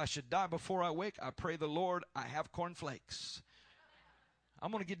keep. If I should die before I wake, I pray the Lord I have cornflakes.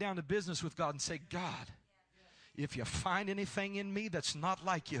 I'm going to get down to business with God and say, God, if you find anything in me that's not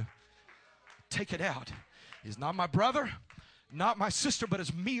like you, take it out. He's not my brother, not my sister, but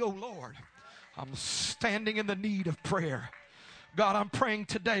it's me, oh Lord. I'm standing in the need of prayer. God, I'm praying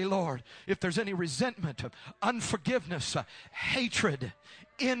today, Lord, if there's any resentment, unforgiveness, hatred,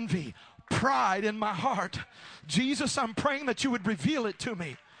 envy, pride in my heart, Jesus, I'm praying that you would reveal it to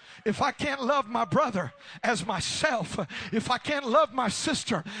me. If I can't love my brother as myself, if I can't love my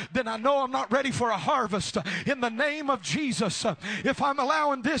sister, then I know I'm not ready for a harvest. In the name of Jesus, if I'm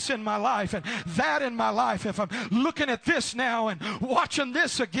allowing this in my life and that in my life, if I'm looking at this now and watching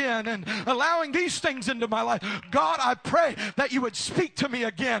this again and allowing these things into my life, God, I pray that you would speak to me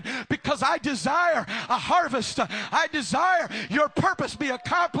again, because I desire a harvest. I desire your purpose be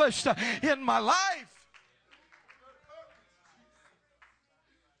accomplished in my life.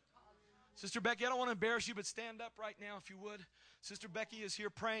 Sister Becky, I don't want to embarrass you, but stand up right now if you would. Sister Becky is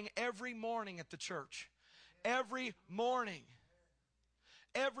here praying every morning at the church. Every morning.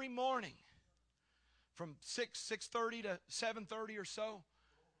 Every morning. From 6:30 to 7:30 or so.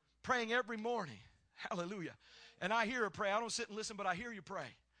 Praying every morning. Hallelujah. And I hear her pray. I don't sit and listen, but I hear you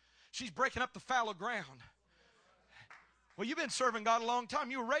pray. She's breaking up the fallow ground. Well, you've been serving God a long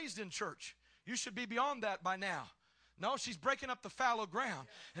time. You were raised in church. You should be beyond that by now. No, she's breaking up the fallow ground.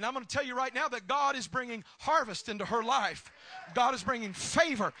 And I'm going to tell you right now that God is bringing harvest into her life. God is bringing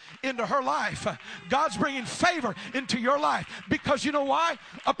favor into her life. God's bringing favor into your life. Because you know why?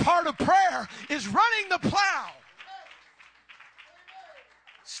 A part of prayer is running the plow.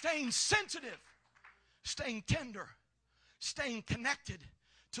 Staying sensitive. Staying tender. Staying connected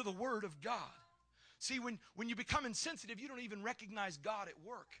to the Word of God. See, when you become insensitive, you don't even recognize God at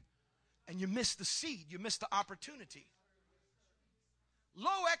work. And you miss the seed. You miss the opportunity.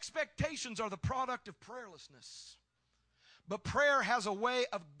 Low expectations are the product of prayerlessness. But prayer has a way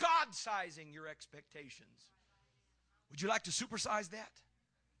of God-sizing your expectations. Would you like to supersize that?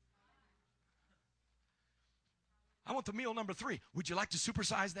 I want the meal number 3. Would you like to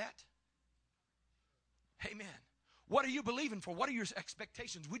supersize that? Amen. What are you believing for? What are your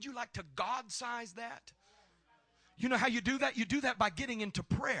expectations? Would you like to God-size that? You know how you do that? You do that by getting into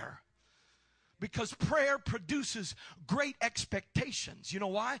prayer. Because prayer produces great expectations. You know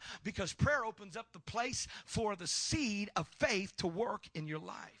why? Because prayer opens up the place for the seed of faith to work in your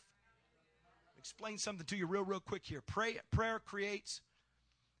life. Explain something to you real quick here. Prayer creates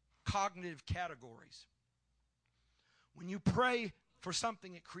cognitive categories. When you pray for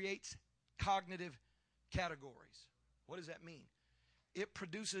something, it creates cognitive categories. What does that mean? It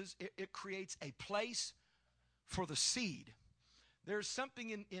creates a place for the seed. There's something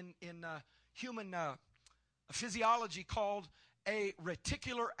in human physiology called a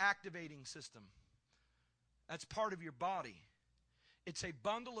reticular activating system. That's part of your body. It's a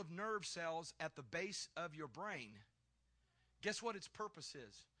bundle of nerve cells at the base of your brain. Guess what its purpose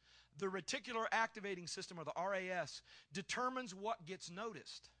is? The reticular activating system, or the RAS, determines what gets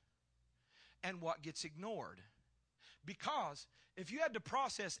noticed and what gets ignored. Because if you had to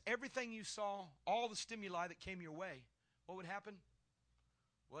process everything you saw, all the stimuli that came your way, what would happen?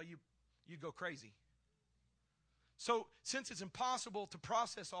 Well, you'd go crazy. So, since it's impossible to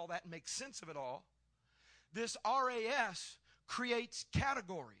process all that and make sense of it all, this RAS creates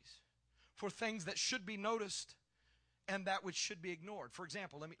categories for things that should be noticed and that which should be ignored. For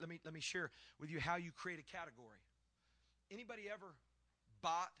example, let me share with you how you create a category. Anybody ever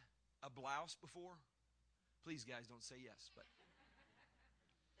bought a blouse before? Please, guys, don't say yes, but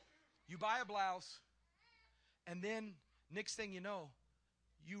you buy a blouse, and then next thing you know,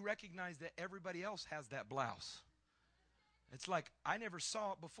 you recognize that everybody else has that blouse. It's like, I never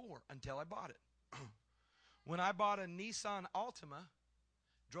saw it before until I bought it. When I bought a Nissan Altima,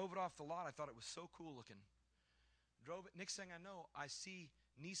 drove it off the lot, I thought it was so cool looking. Drove it, next thing I know, I see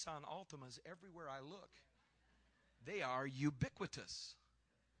Nissan Altimas everywhere I look. They are ubiquitous.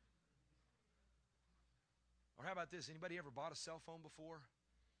 Or how about this? Anybody ever bought a cell phone before?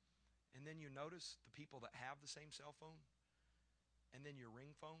 And then you notice the people that have the same cell phone? And then your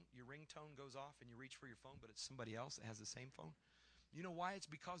ringtone goes off and you reach for your phone, but it's somebody else that has the same phone. You know why? It's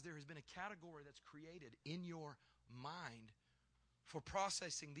because there has been a category that's created in your mind for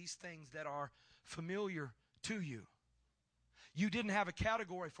processing these things that are familiar to you. You didn't have a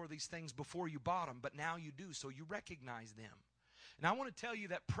category for these things before you bought them, but now you do, so you recognize them. And I want to tell you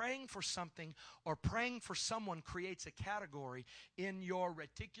that praying for something or praying for someone creates a category in your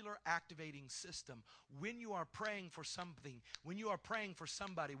reticular activating system. When you are praying for something, when you are praying for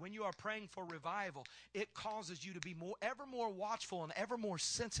somebody, when you are praying for revival, it causes you to be ever more watchful and ever more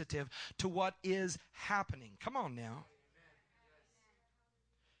sensitive to what is happening. Come on now.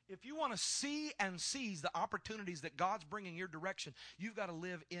 If you want to see and seize the opportunities that God's bringing your direction, you've got to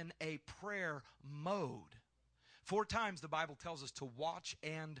live in a prayer mode. 4 times the Bible tells us to watch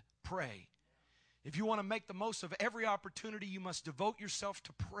and pray. If you want to make the most of every opportunity, you must devote yourself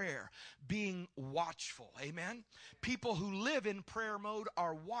to prayer, being watchful. Amen? People who live in prayer mode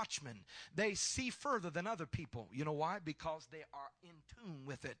are watchmen. They see further than other people. You know why? Because they are in tune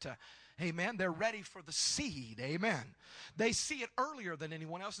with it. Amen? They're ready for the seed. Amen? They see it earlier than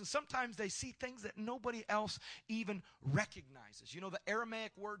anyone else, and sometimes they see things that nobody else even recognizes. You know, the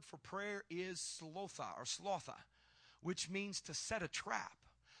Aramaic word for prayer is slotha, which means to set a trap.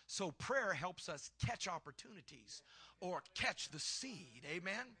 So prayer helps us catch opportunities or catch the seed.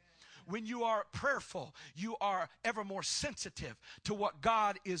 Amen? When you are prayerful, you are ever more sensitive to what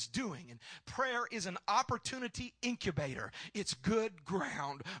God is doing. And prayer is an opportunity incubator. It's good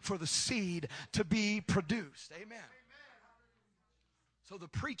ground for the seed to be produced. Amen? So the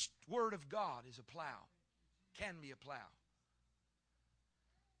preached word of God is a plow, can be a plow.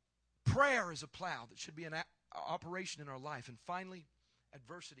 Prayer is a plow that should be an operation in our life. And finally,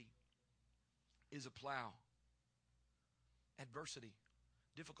 adversity is a plow. Adversity,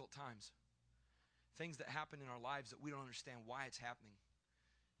 difficult times, things that happen in our lives that we don't understand why it's happening,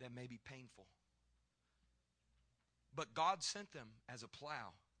 that may be painful. But God sent them as a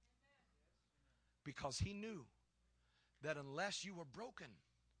plow because He knew that unless you were broken,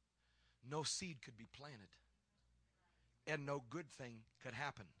 no seed could be planted and no good thing could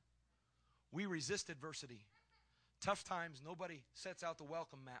happen. We resist adversity. Tough times nobody sets out the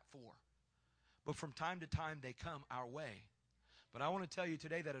welcome mat for. But from time to time they come our way. But I want to tell you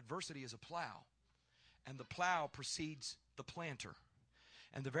today that adversity is a plow. And the plow precedes the planter.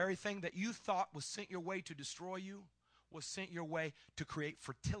 And the very thing that you thought was sent your way to destroy you was sent your way to create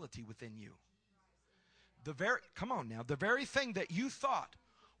fertility within you. Come on now. The very thing that you thought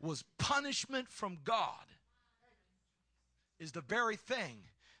was punishment from God is the very thing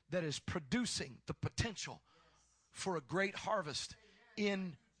that is producing the potential for a great harvest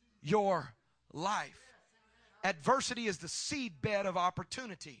in your life. Adversity is the seed bed of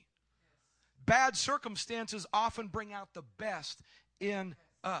opportunity. Bad circumstances often bring out the best in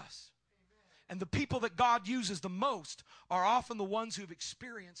us. And the people that God uses the most are often the ones who've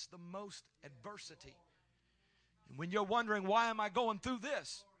experienced the most adversity. And when you're wondering, why am I going through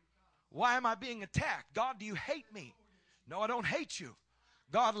this? Why am I being attacked? God, do you hate me? No, I don't hate you.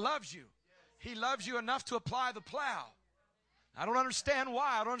 God loves you. He loves you enough to apply the plow. I don't understand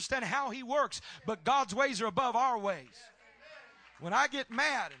why. I don't understand how He works. But God's ways are above our ways. When I get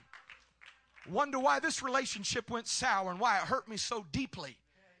mad and wonder why this relationship went sour and why it hurt me so deeply,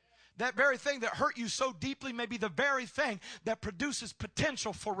 that very thing that hurt you so deeply may be the very thing that produces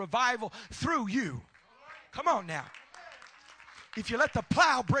potential for revival through you. Come on now. If you let the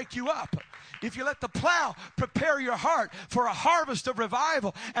plow break you up, if you let the plow prepare your heart for a harvest of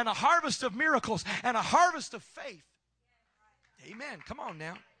revival and a harvest of miracles and a harvest of faith. Amen. Come on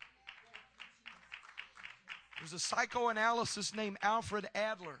now. There's a psychoanalyst named Alfred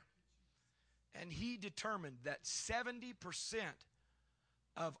Adler, and he determined that 70%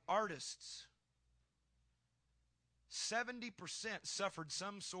 of artists, 70% suffered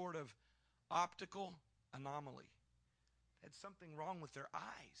some sort of optical anomaly. Had something wrong with their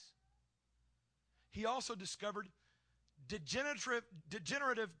eyes. He also discovered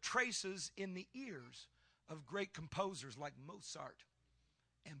degenerative traces in the ears of great composers like Mozart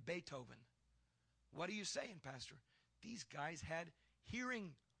and Beethoven. What are you saying, Pastor? These guys had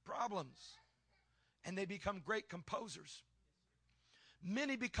hearing problems, and they become great composers.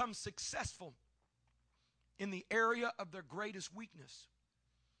 Many become successful in the area of their greatest weakness.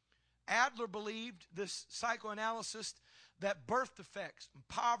 Adler believed, this psychoanalyst, that birth defects,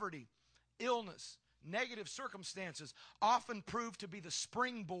 poverty, illness, negative circumstances often prove to be the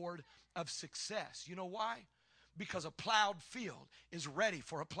springboard of success. You know why? Because a plowed field is ready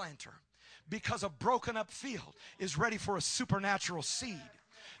for a planter. Because a broken up field is ready for a supernatural seed.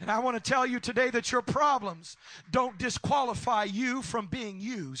 And I want to tell you today that your problems don't disqualify you from being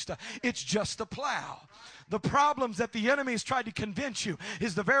used. It's just a plow. The problems that the enemy has tried to convince you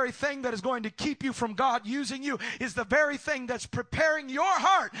is the very thing that is going to keep you from God using you, is the very thing that's preparing your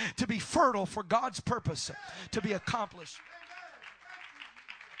heart to be fertile for God's purpose to be accomplished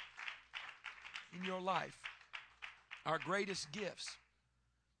in your life. Our greatest gifts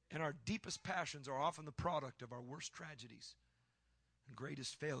and our deepest passions are often the product of our worst tragedies and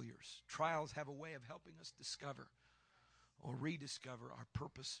greatest failures. Trials have a way of helping us discover or rediscover our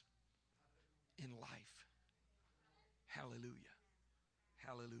purpose in life. Hallelujah.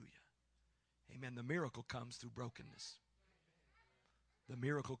 Hallelujah. Amen. The miracle comes through brokenness. The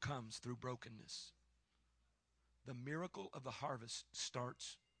miracle comes through brokenness. The miracle of the harvest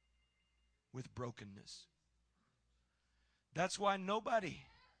starts with brokenness. That's why nobody,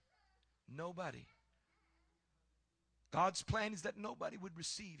 God's plan is that nobody would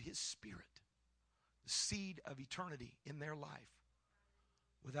receive His Spirit, the seed of eternity in their life,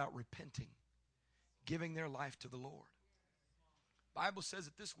 without repenting, giving their life to the Lord. The Bible says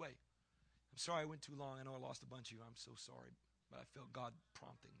it this way. I'm sorry I went too long. I know I lost a bunch of you. I'm so sorry. But I felt God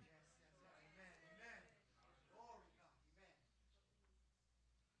prompting me.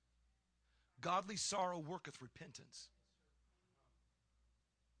 Godly sorrow worketh repentance.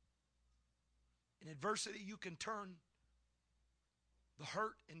 In adversity, you can turn the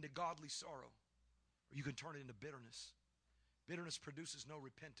hurt into godly sorrow, or you can turn it into bitterness. Bitterness produces no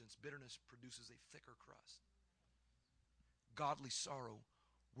repentance. Bitterness produces a thicker crust. Godly sorrow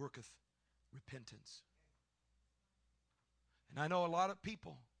worketh repentance. And I know a lot of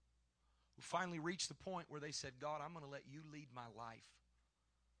people who finally reached the point where they said, God, I'm going to let you lead my life.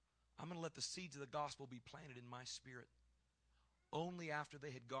 I'm going to let the seeds of the gospel be planted in my spirit, only after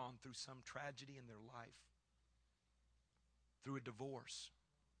they had gone through some tragedy in their life, through a divorce,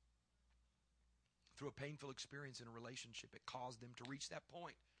 through a painful experience in a relationship. It caused them to reach that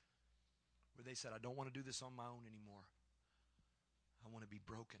point where they said, I don't want to do this on my own anymore. I want to be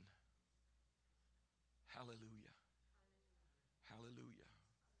broken. Hallelujah. Hallelujah. Hallelujah.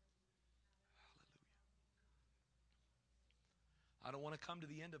 I don't want to come to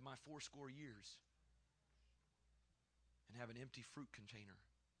the end of my 80 years and have an empty fruit container.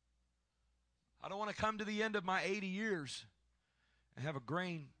 I don't want to come to the end of my 80 years and have a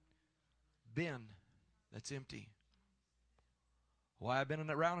grain bin that's empty. Why, I've been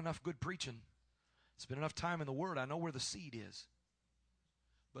around enough good preaching. Spent enough time in the Word. I know where the seed is.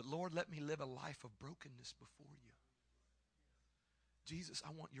 But Lord, let me live a life of brokenness before you. Jesus, I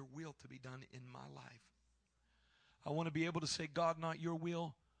want your will to be done in my life. I want to be able to say, God, not your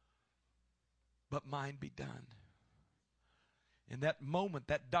will, but mine be done. In that moment,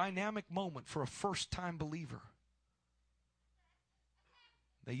 that dynamic moment for a first-time believer,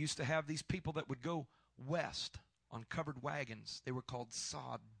 they used to have these people that would go west on covered wagons. They were called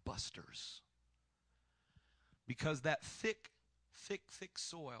sod busters. Because that thick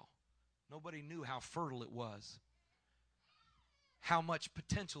soil, nobody knew how fertile it was, how much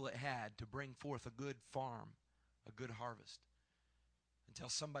potential it had to bring forth a good farm, a good harvest, until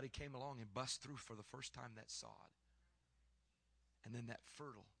somebody came along and bust through for the first time that sod. And then that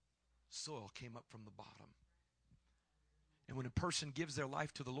fertile soil came up from the bottom. And when a person gives their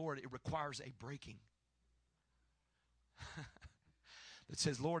life to the Lord, it requires a breaking that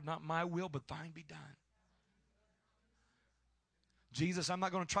says, Lord, not my will, but thine be done. Jesus, I'm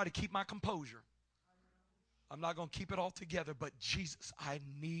not going to try to keep my composure. I'm not going to keep it all together, but Jesus, I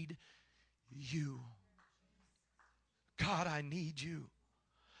need you. God, I need you.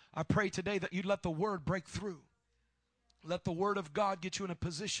 I pray today that you'd let the word break through. Let the word of God get you in a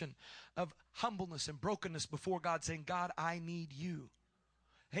position of humbleness and brokenness before God, saying, God, I need you.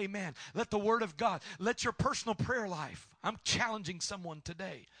 Amen. Let the word of God, let your personal prayer life, I'm challenging someone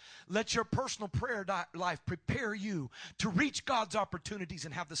today. Let your personal prayer life prepare you to reach God's opportunities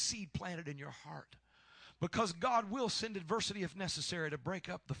and have the seed planted in your heart. Because God will send adversity if necessary to break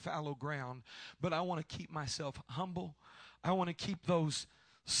up the fallow ground. But I want to keep myself humble. I want to keep those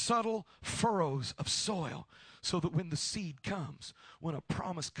subtle furrows of soil so that when the seed comes, when a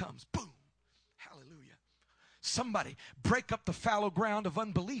promise comes, boom, hallelujah. Somebody break up the fallow ground of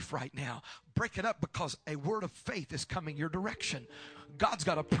unbelief right now. Break it up, because a word of faith is coming your direction. God's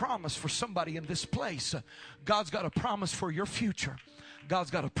got a promise for somebody in this place. God's got a promise for your future.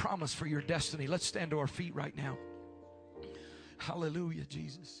 God's got a promise for your destiny. Let's stand to our feet right now. Hallelujah,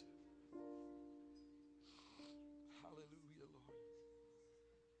 Jesus. Hallelujah,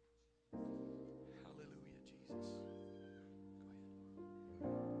 Lord. Hallelujah, Jesus. Go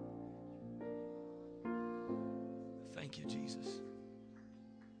ahead. Thank you, Jesus.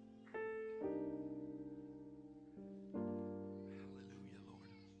 Hallelujah,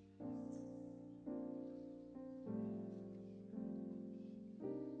 Lord.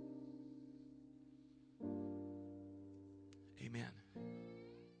 Amen.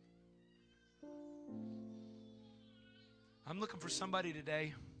 I'm looking for somebody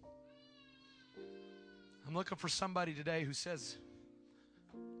today. I'm looking for somebody today who says,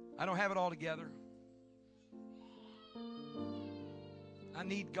 I don't have it all together. I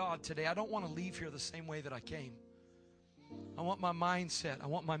need God today. I don't want to leave here the same way that I came. I want my mindset. I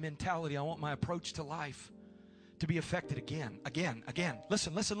want my mentality. I want my approach to life to be affected again.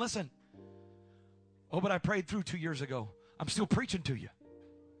 Listen. Oh, but I prayed through 2 years ago. I'm still preaching to you.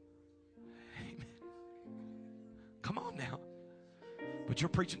 Amen. Come on now. But you're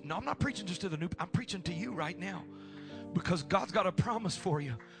preaching. No, I'm not preaching just to the new. I'm preaching to you right now. Because God's got a promise for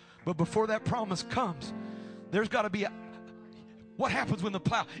you. But before that promise comes, there's got to be a... What happens when the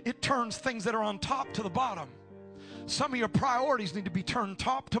plow? It turns things that are on top to the bottom. Some of your priorities need to be turned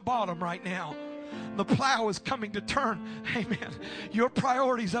top to bottom right now. The plow is coming to turn, amen, your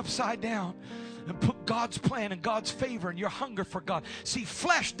priorities upside down and put God's plan and God's favor and your hunger for God. See,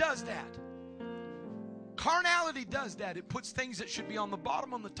 flesh does that. Carnality does that. It puts things that should be on the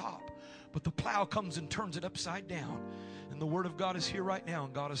bottom on the top. But the plow comes and turns it upside down. And the Word of God is here right now,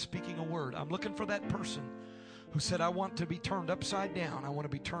 and God is speaking a word. I'm looking for that person who said, I want to be turned upside down. I want to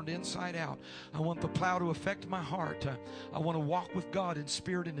be turned inside out. I want the plow to affect my heart. I want to walk with God in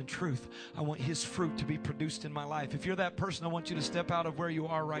spirit and in truth. I want His fruit to be produced in my life. If you're that person, I want you to step out of where you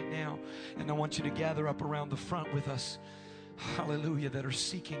are right now, and I want you to gather up around the front with us. Hallelujah, that are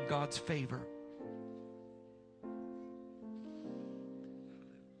seeking God's favor.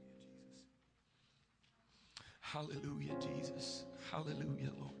 Hallelujah, Jesus.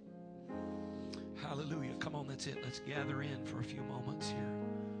 Hallelujah, Lord. Hallelujah. Come on, that's it. Let's gather in for a few moments here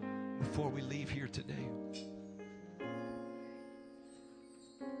before we leave here today.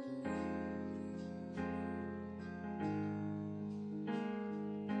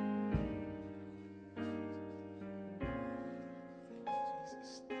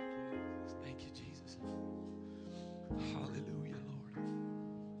 Thank you, Jesus. Hallelujah, Lord.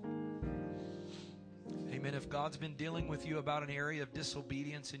 Amen. If God's been dealing with you about an area of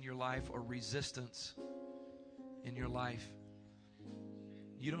disobedience in your life or resistance in your life,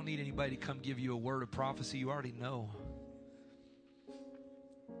 you don't need anybody to come give you a word of prophecy. You already know.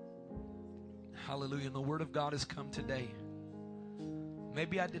 Hallelujah. And the Word of God has come today.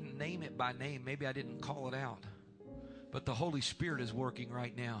 Maybe I didn't name it by name. Maybe I didn't call it out. But the Holy Spirit is working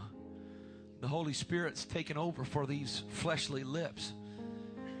right now. The Holy Spirit's taken over for these fleshly lips.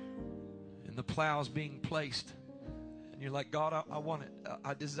 And the plow's being placed. And you're like, God, I want it.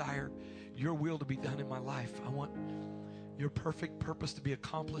 I desire your will to be done in my life. I want your perfect purpose to be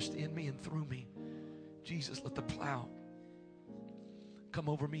accomplished in me and through me. Jesus, let the plow come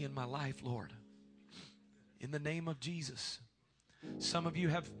over me in my life, Lord. In the name of Jesus. Some of you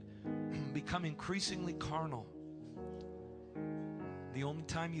have become increasingly carnal. The only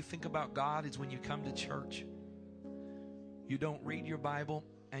time you think about God is when you come to church. You don't read your Bible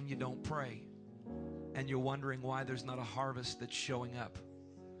and you don't pray. And you're wondering why there's not a harvest that's showing up.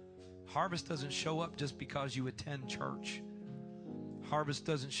 Harvest doesn't show up just because you attend church. Harvest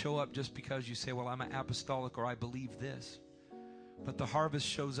doesn't show up just because you say, well, I'm an apostolic or I believe this. But the harvest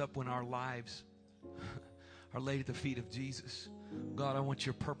shows up when our lives are laid at the feet of Jesus. God, I want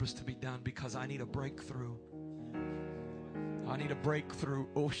your purpose to be done because I need a breakthrough. I need a breakthrough.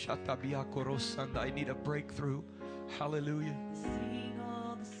 Oh, Shatabiakorosanda. I need a breakthrough. Hallelujah. Sing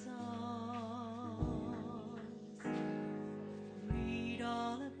all the songs, read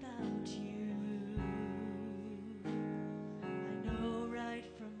all about you. I know right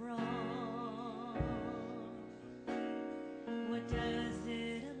from wrong. What does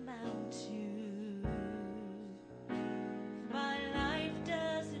it amount to? My life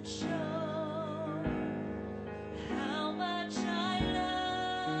doesn't show how much I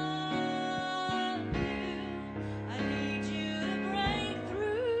love you. I need you to break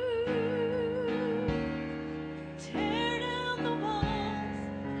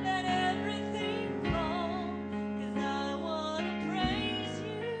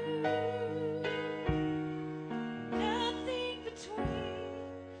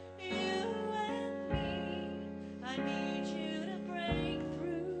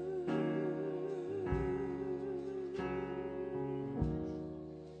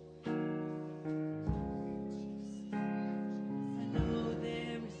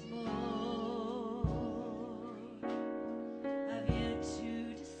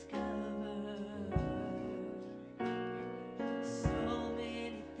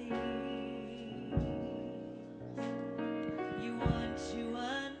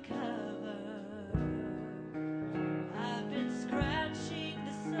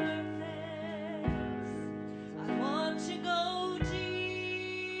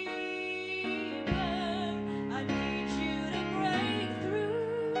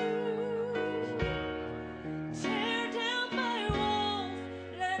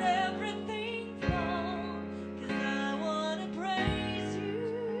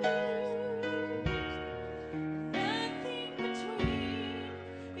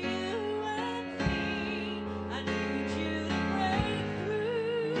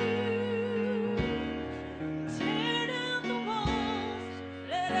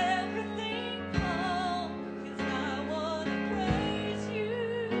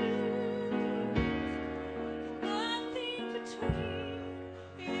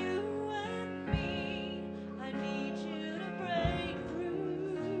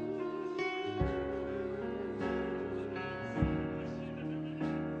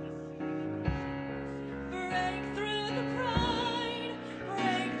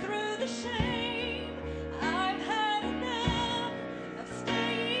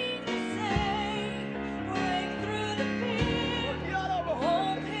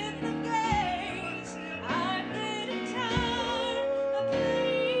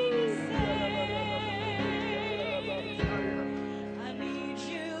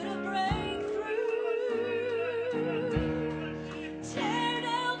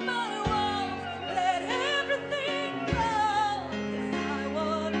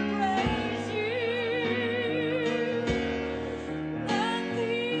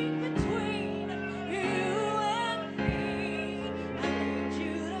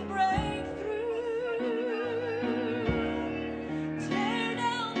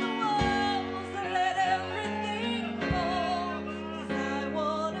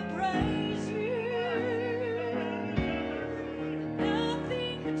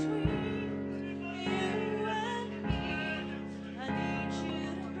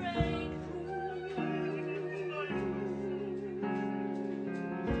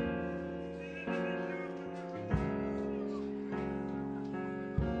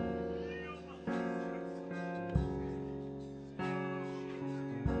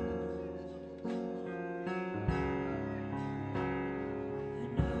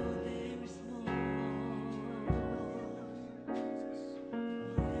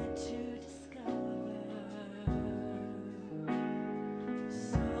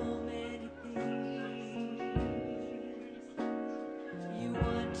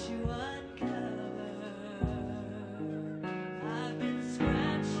to uncover. I've been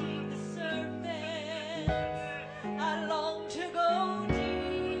scratching the surface. I long to go deeper.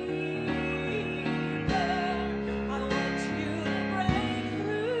 I want you to break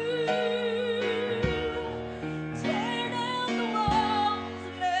through. Tear down the walls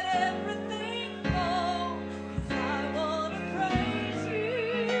and let everything fall. 'Cause I want to praise you.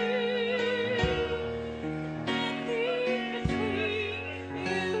 Nothing between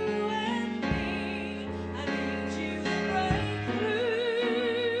you and me. I need you to break through.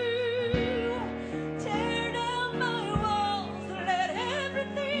 Tear down my walls and let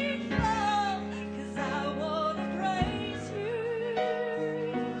everything fall. 'Cause I want to praise you.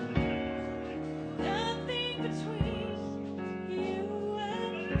 Nothing between you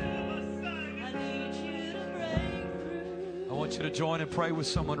and me. I need you to break through. I want you to join and pray with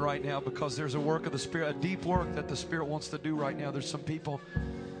someone right now, because there's a work of the Spirit, a deep work that the Spirit wants to do right now. There's some people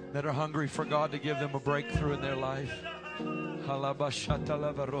that are hungry for God to give them a breakthrough in their life.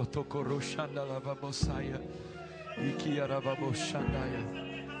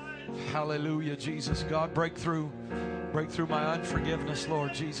 Hallelujah, Jesus. God, break through my unforgiveness,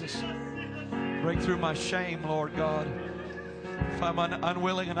 Lord Jesus. Break through my shame, Lord God. If I'm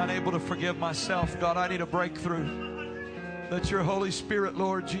unwilling and unable to forgive myself, God, I need a breakthrough. Let your Holy Spirit,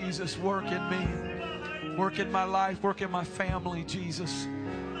 Lord Jesus, work in me. Work in my life, work in my family, Jesus.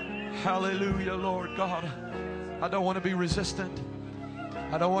 Hallelujah, Lord God. I don't want to be resistant.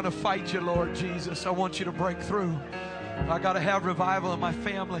 I don't want to fight you, Lord Jesus. I want you to break through. I got to have revival in my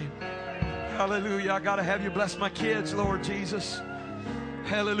family. Hallelujah. I got to have you bless my kids, Lord Jesus.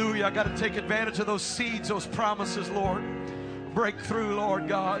 Hallelujah. I got to take advantage of those seeds, those promises, Lord. Break through, Lord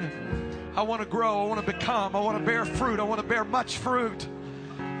God. I want to grow. I want to become. I want to bear fruit. I want to bear much fruit.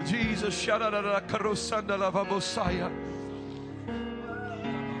 Jesus.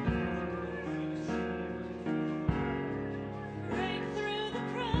 Break through the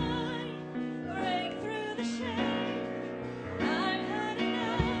pride, break through the shame. I've had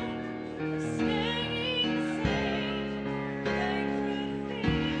enough of staying the same. Break through the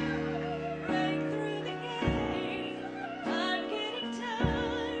fear, break through the game. I'm getting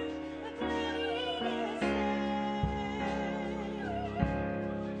tired of playing it safe.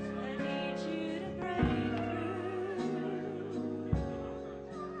 I need you to break through.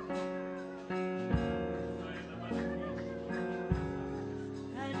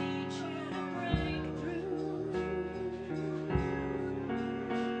 I need you to break through.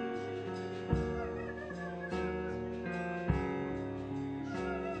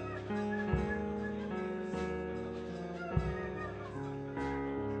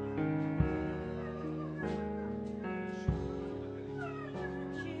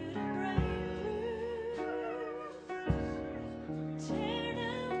 You to break through. Tear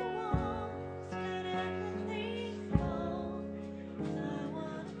down the walls, let everything fall. 'Cause I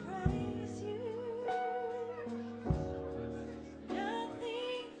wanna praise you.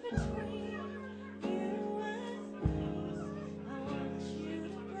 Nothing between you and me. I want you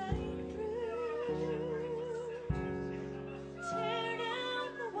to break through. Tear down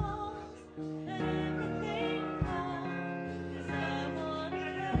the walls, let everything fall. 'Cause I wanna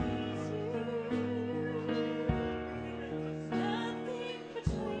praise you. Nothing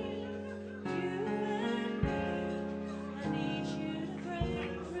between you and me. I need you to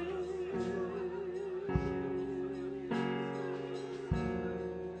break through.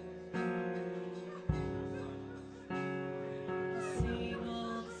 Sing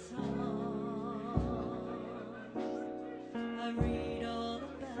all the songs. I read all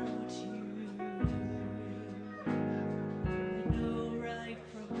about you. I know right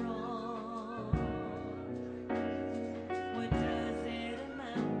from wrong. What does it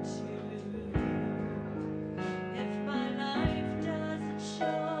amount to if my life doesn't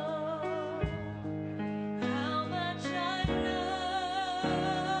show how much I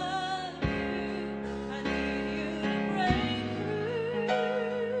love you? I need you to break through.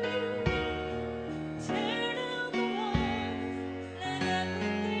 Tear down the walls, let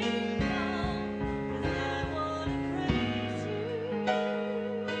everything fall. 'Cause I wanna praise you.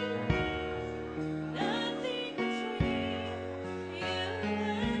 Nothing between you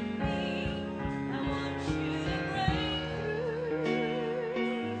and me. I want you to break through.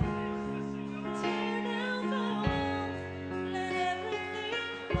 Tear down the walls, let everything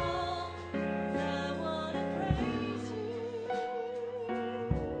fall. 'Cause I wanna praise you.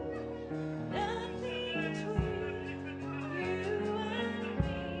 Nothing between you and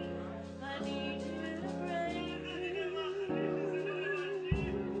me. I need you to break through.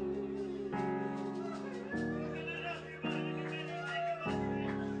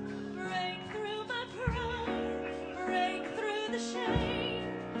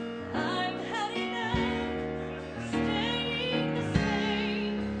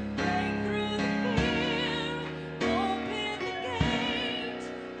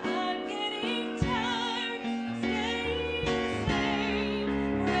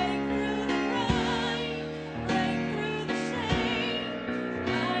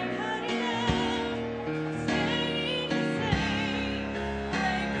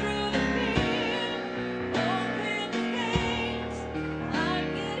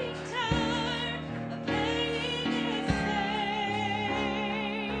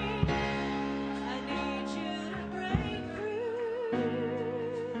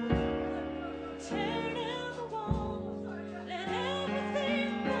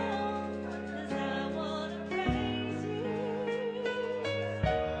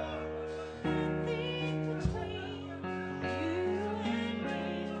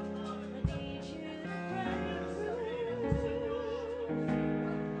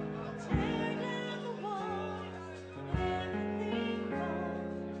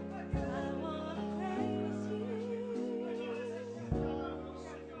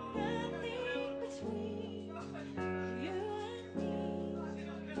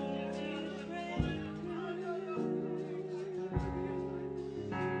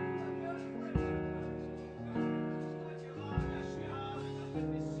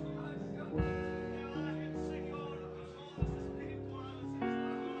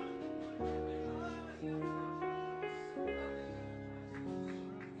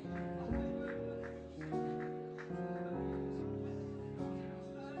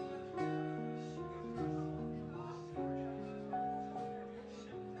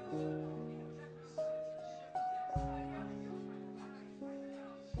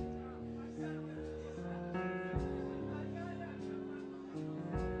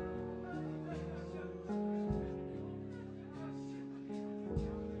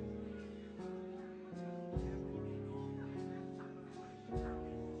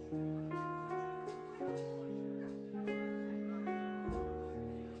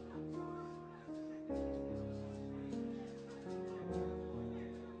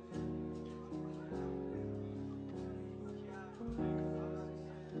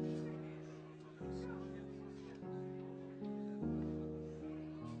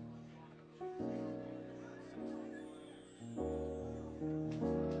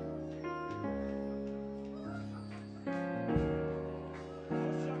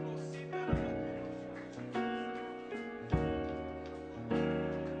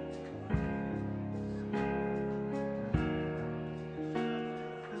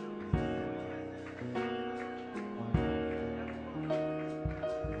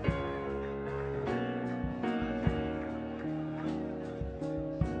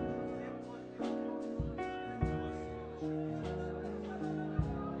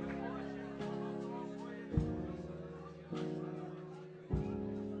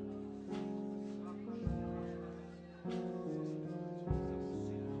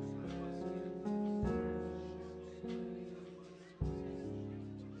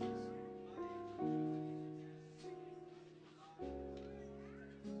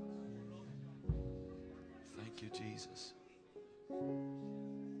 Thank you, Jesus.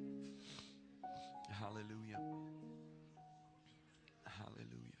 Hallelujah.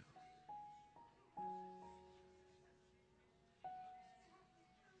 Hallelujah.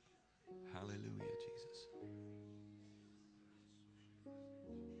 Hallelujah, Jesus.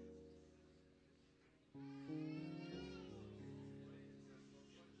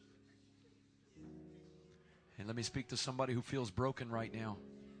 And let me speak to somebody who feels broken right now.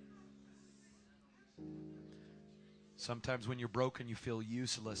 Sometimes when you're broken, you feel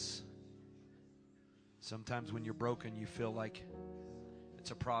useless. Sometimes when you're broken, you feel like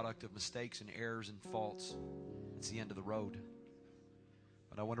it's a product of mistakes and errors and faults. It's the end of the road.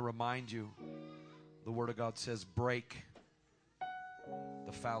 But I want to remind you, the Word of God says, break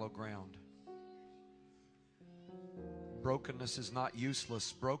the fallow ground. Brokenness is not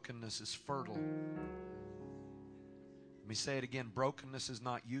useless. Brokenness is fertile. Let me say it again. Brokenness is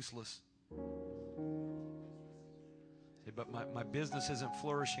not useless. Say, but my business isn't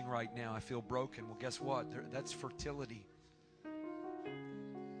flourishing right now. I feel broken. Well, guess what? That's fertility.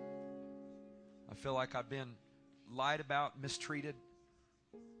 I feel like I've been lied about, mistreated,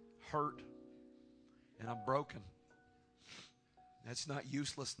 hurt, and I'm broken. That's not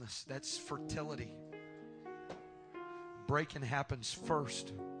uselessness. That's fertility. Breaking happens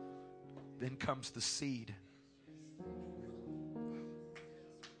first. Then comes the seed.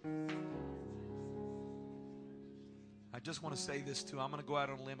 I just want to say this too. I'm going to go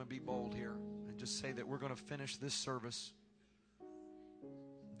out on a limb and be bold here and just say that we're going to finish this service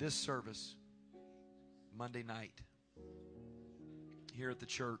this service, Monday night, here at the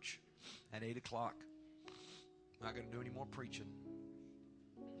church at 8 o'clock. I'm not going to do any more preaching.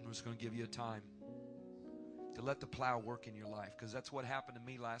 I'm just going to give you a time to let the plow work in your life, because that's what happened to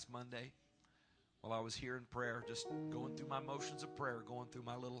me last Monday while I was here in prayer, just going through my motions of prayer, going through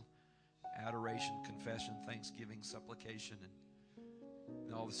my little adoration, confession, thanksgiving, supplication,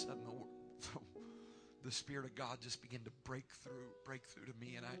 and all of a sudden the Spirit of God just began to break through to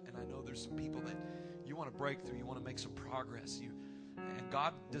me, and I know there's some people that you want to break through, you want to make some progress, and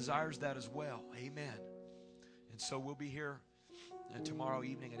God desires that as well. Amen. And so we'll be here tomorrow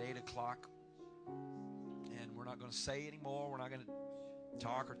evening at 8 o'clock, and we're not going to say anymore. We're not going to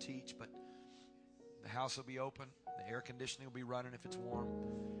talk or teach, but the house will be open. The air conditioning will be running if it's warm,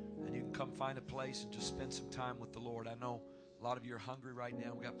 and you can come find a place and just spend some time with the Lord. I know a lot of you are hungry right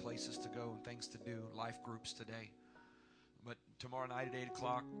now. We've got places to go and things to do, life groups today. But tomorrow night at 8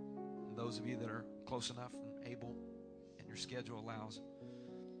 o'clock, those of you that are close enough and able and your schedule allows,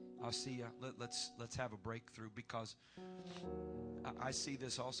 I'll see you. Let's have a breakthrough, because I see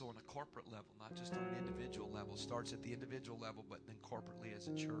this also on a corporate level, not just on an individual level. It starts at the individual level, but then corporately as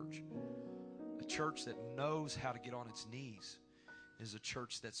a church. A church that knows how to get on its knees is a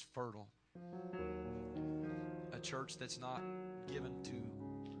church that's fertile. A church that's not given to,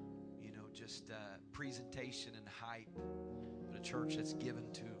 just presentation and hype, but a church that's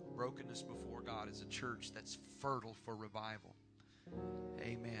given to brokenness before God is a church that's fertile for revival.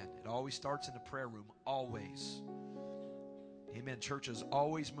 Amen. It always starts in the prayer room, always. Amen. Churches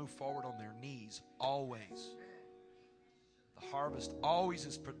always move forward on their knees, always. The harvest always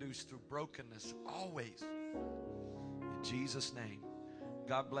is produced through brokenness, always. In Jesus' name,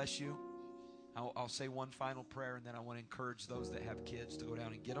 God bless you. I'll say one final prayer, and then I want to encourage those that have kids to go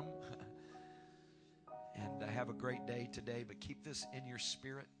down and get them. And have a great day today, but keep this in your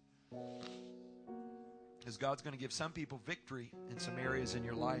spirit, because God's going to give some people victory in some areas in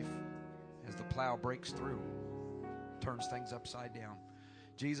your life as the plow breaks through, turns things upside down.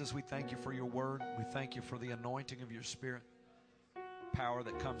 Jesus, we thank you for your word. We thank you for the anointing of your Spirit, power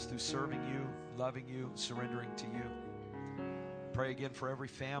that comes through serving you, loving you, surrendering to you. Pray again for every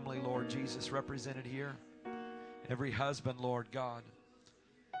family, Lord Jesus, represented here. Every husband, Lord God.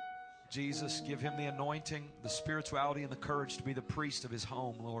 Jesus, give him the anointing, the spirituality, and the courage to be the priest of his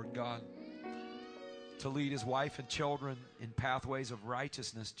home, Lord God. To lead his wife and children in pathways of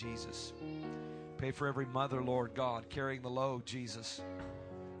righteousness, Jesus. Pray for every mother, Lord God, carrying the load, Jesus.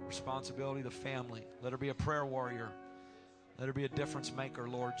 Responsibility of the family. Let her be a prayer warrior. Let her be a difference maker,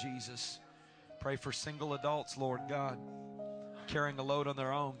 Lord Jesus. Pray for single adults, Lord God, carrying a load on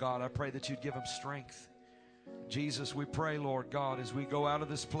their own, God. I pray that you'd give them strength. Jesus, we pray, Lord God, as we go out of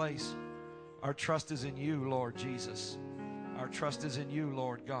this place, our trust is in you, Lord Jesus. Our trust is in you,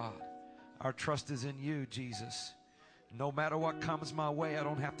 Lord God. Our trust is in you, Jesus. No matter what comes my way, I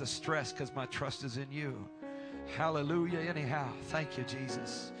don't have to stress, because my trust is in you. Hallelujah. Anyhow, thank you,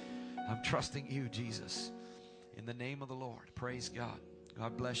 Jesus. I'm trusting you, Jesus. In the name of the Lord. Praise God.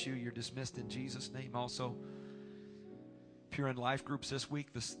 God bless you. You're dismissed in Jesus' name. Also, if you're in life groups this week,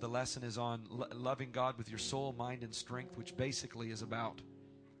 the lesson is on loving God with your soul, mind, and strength, which basically is about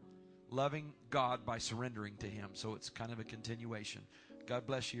loving God by surrendering to him. So it's kind of a continuation. God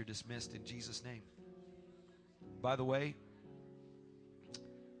bless you. You're dismissed in Jesus' name. By the way,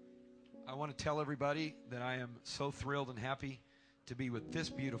 I want to tell everybody that I am so thrilled and happy to be with this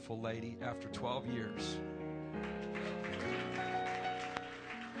beautiful lady after 12 years.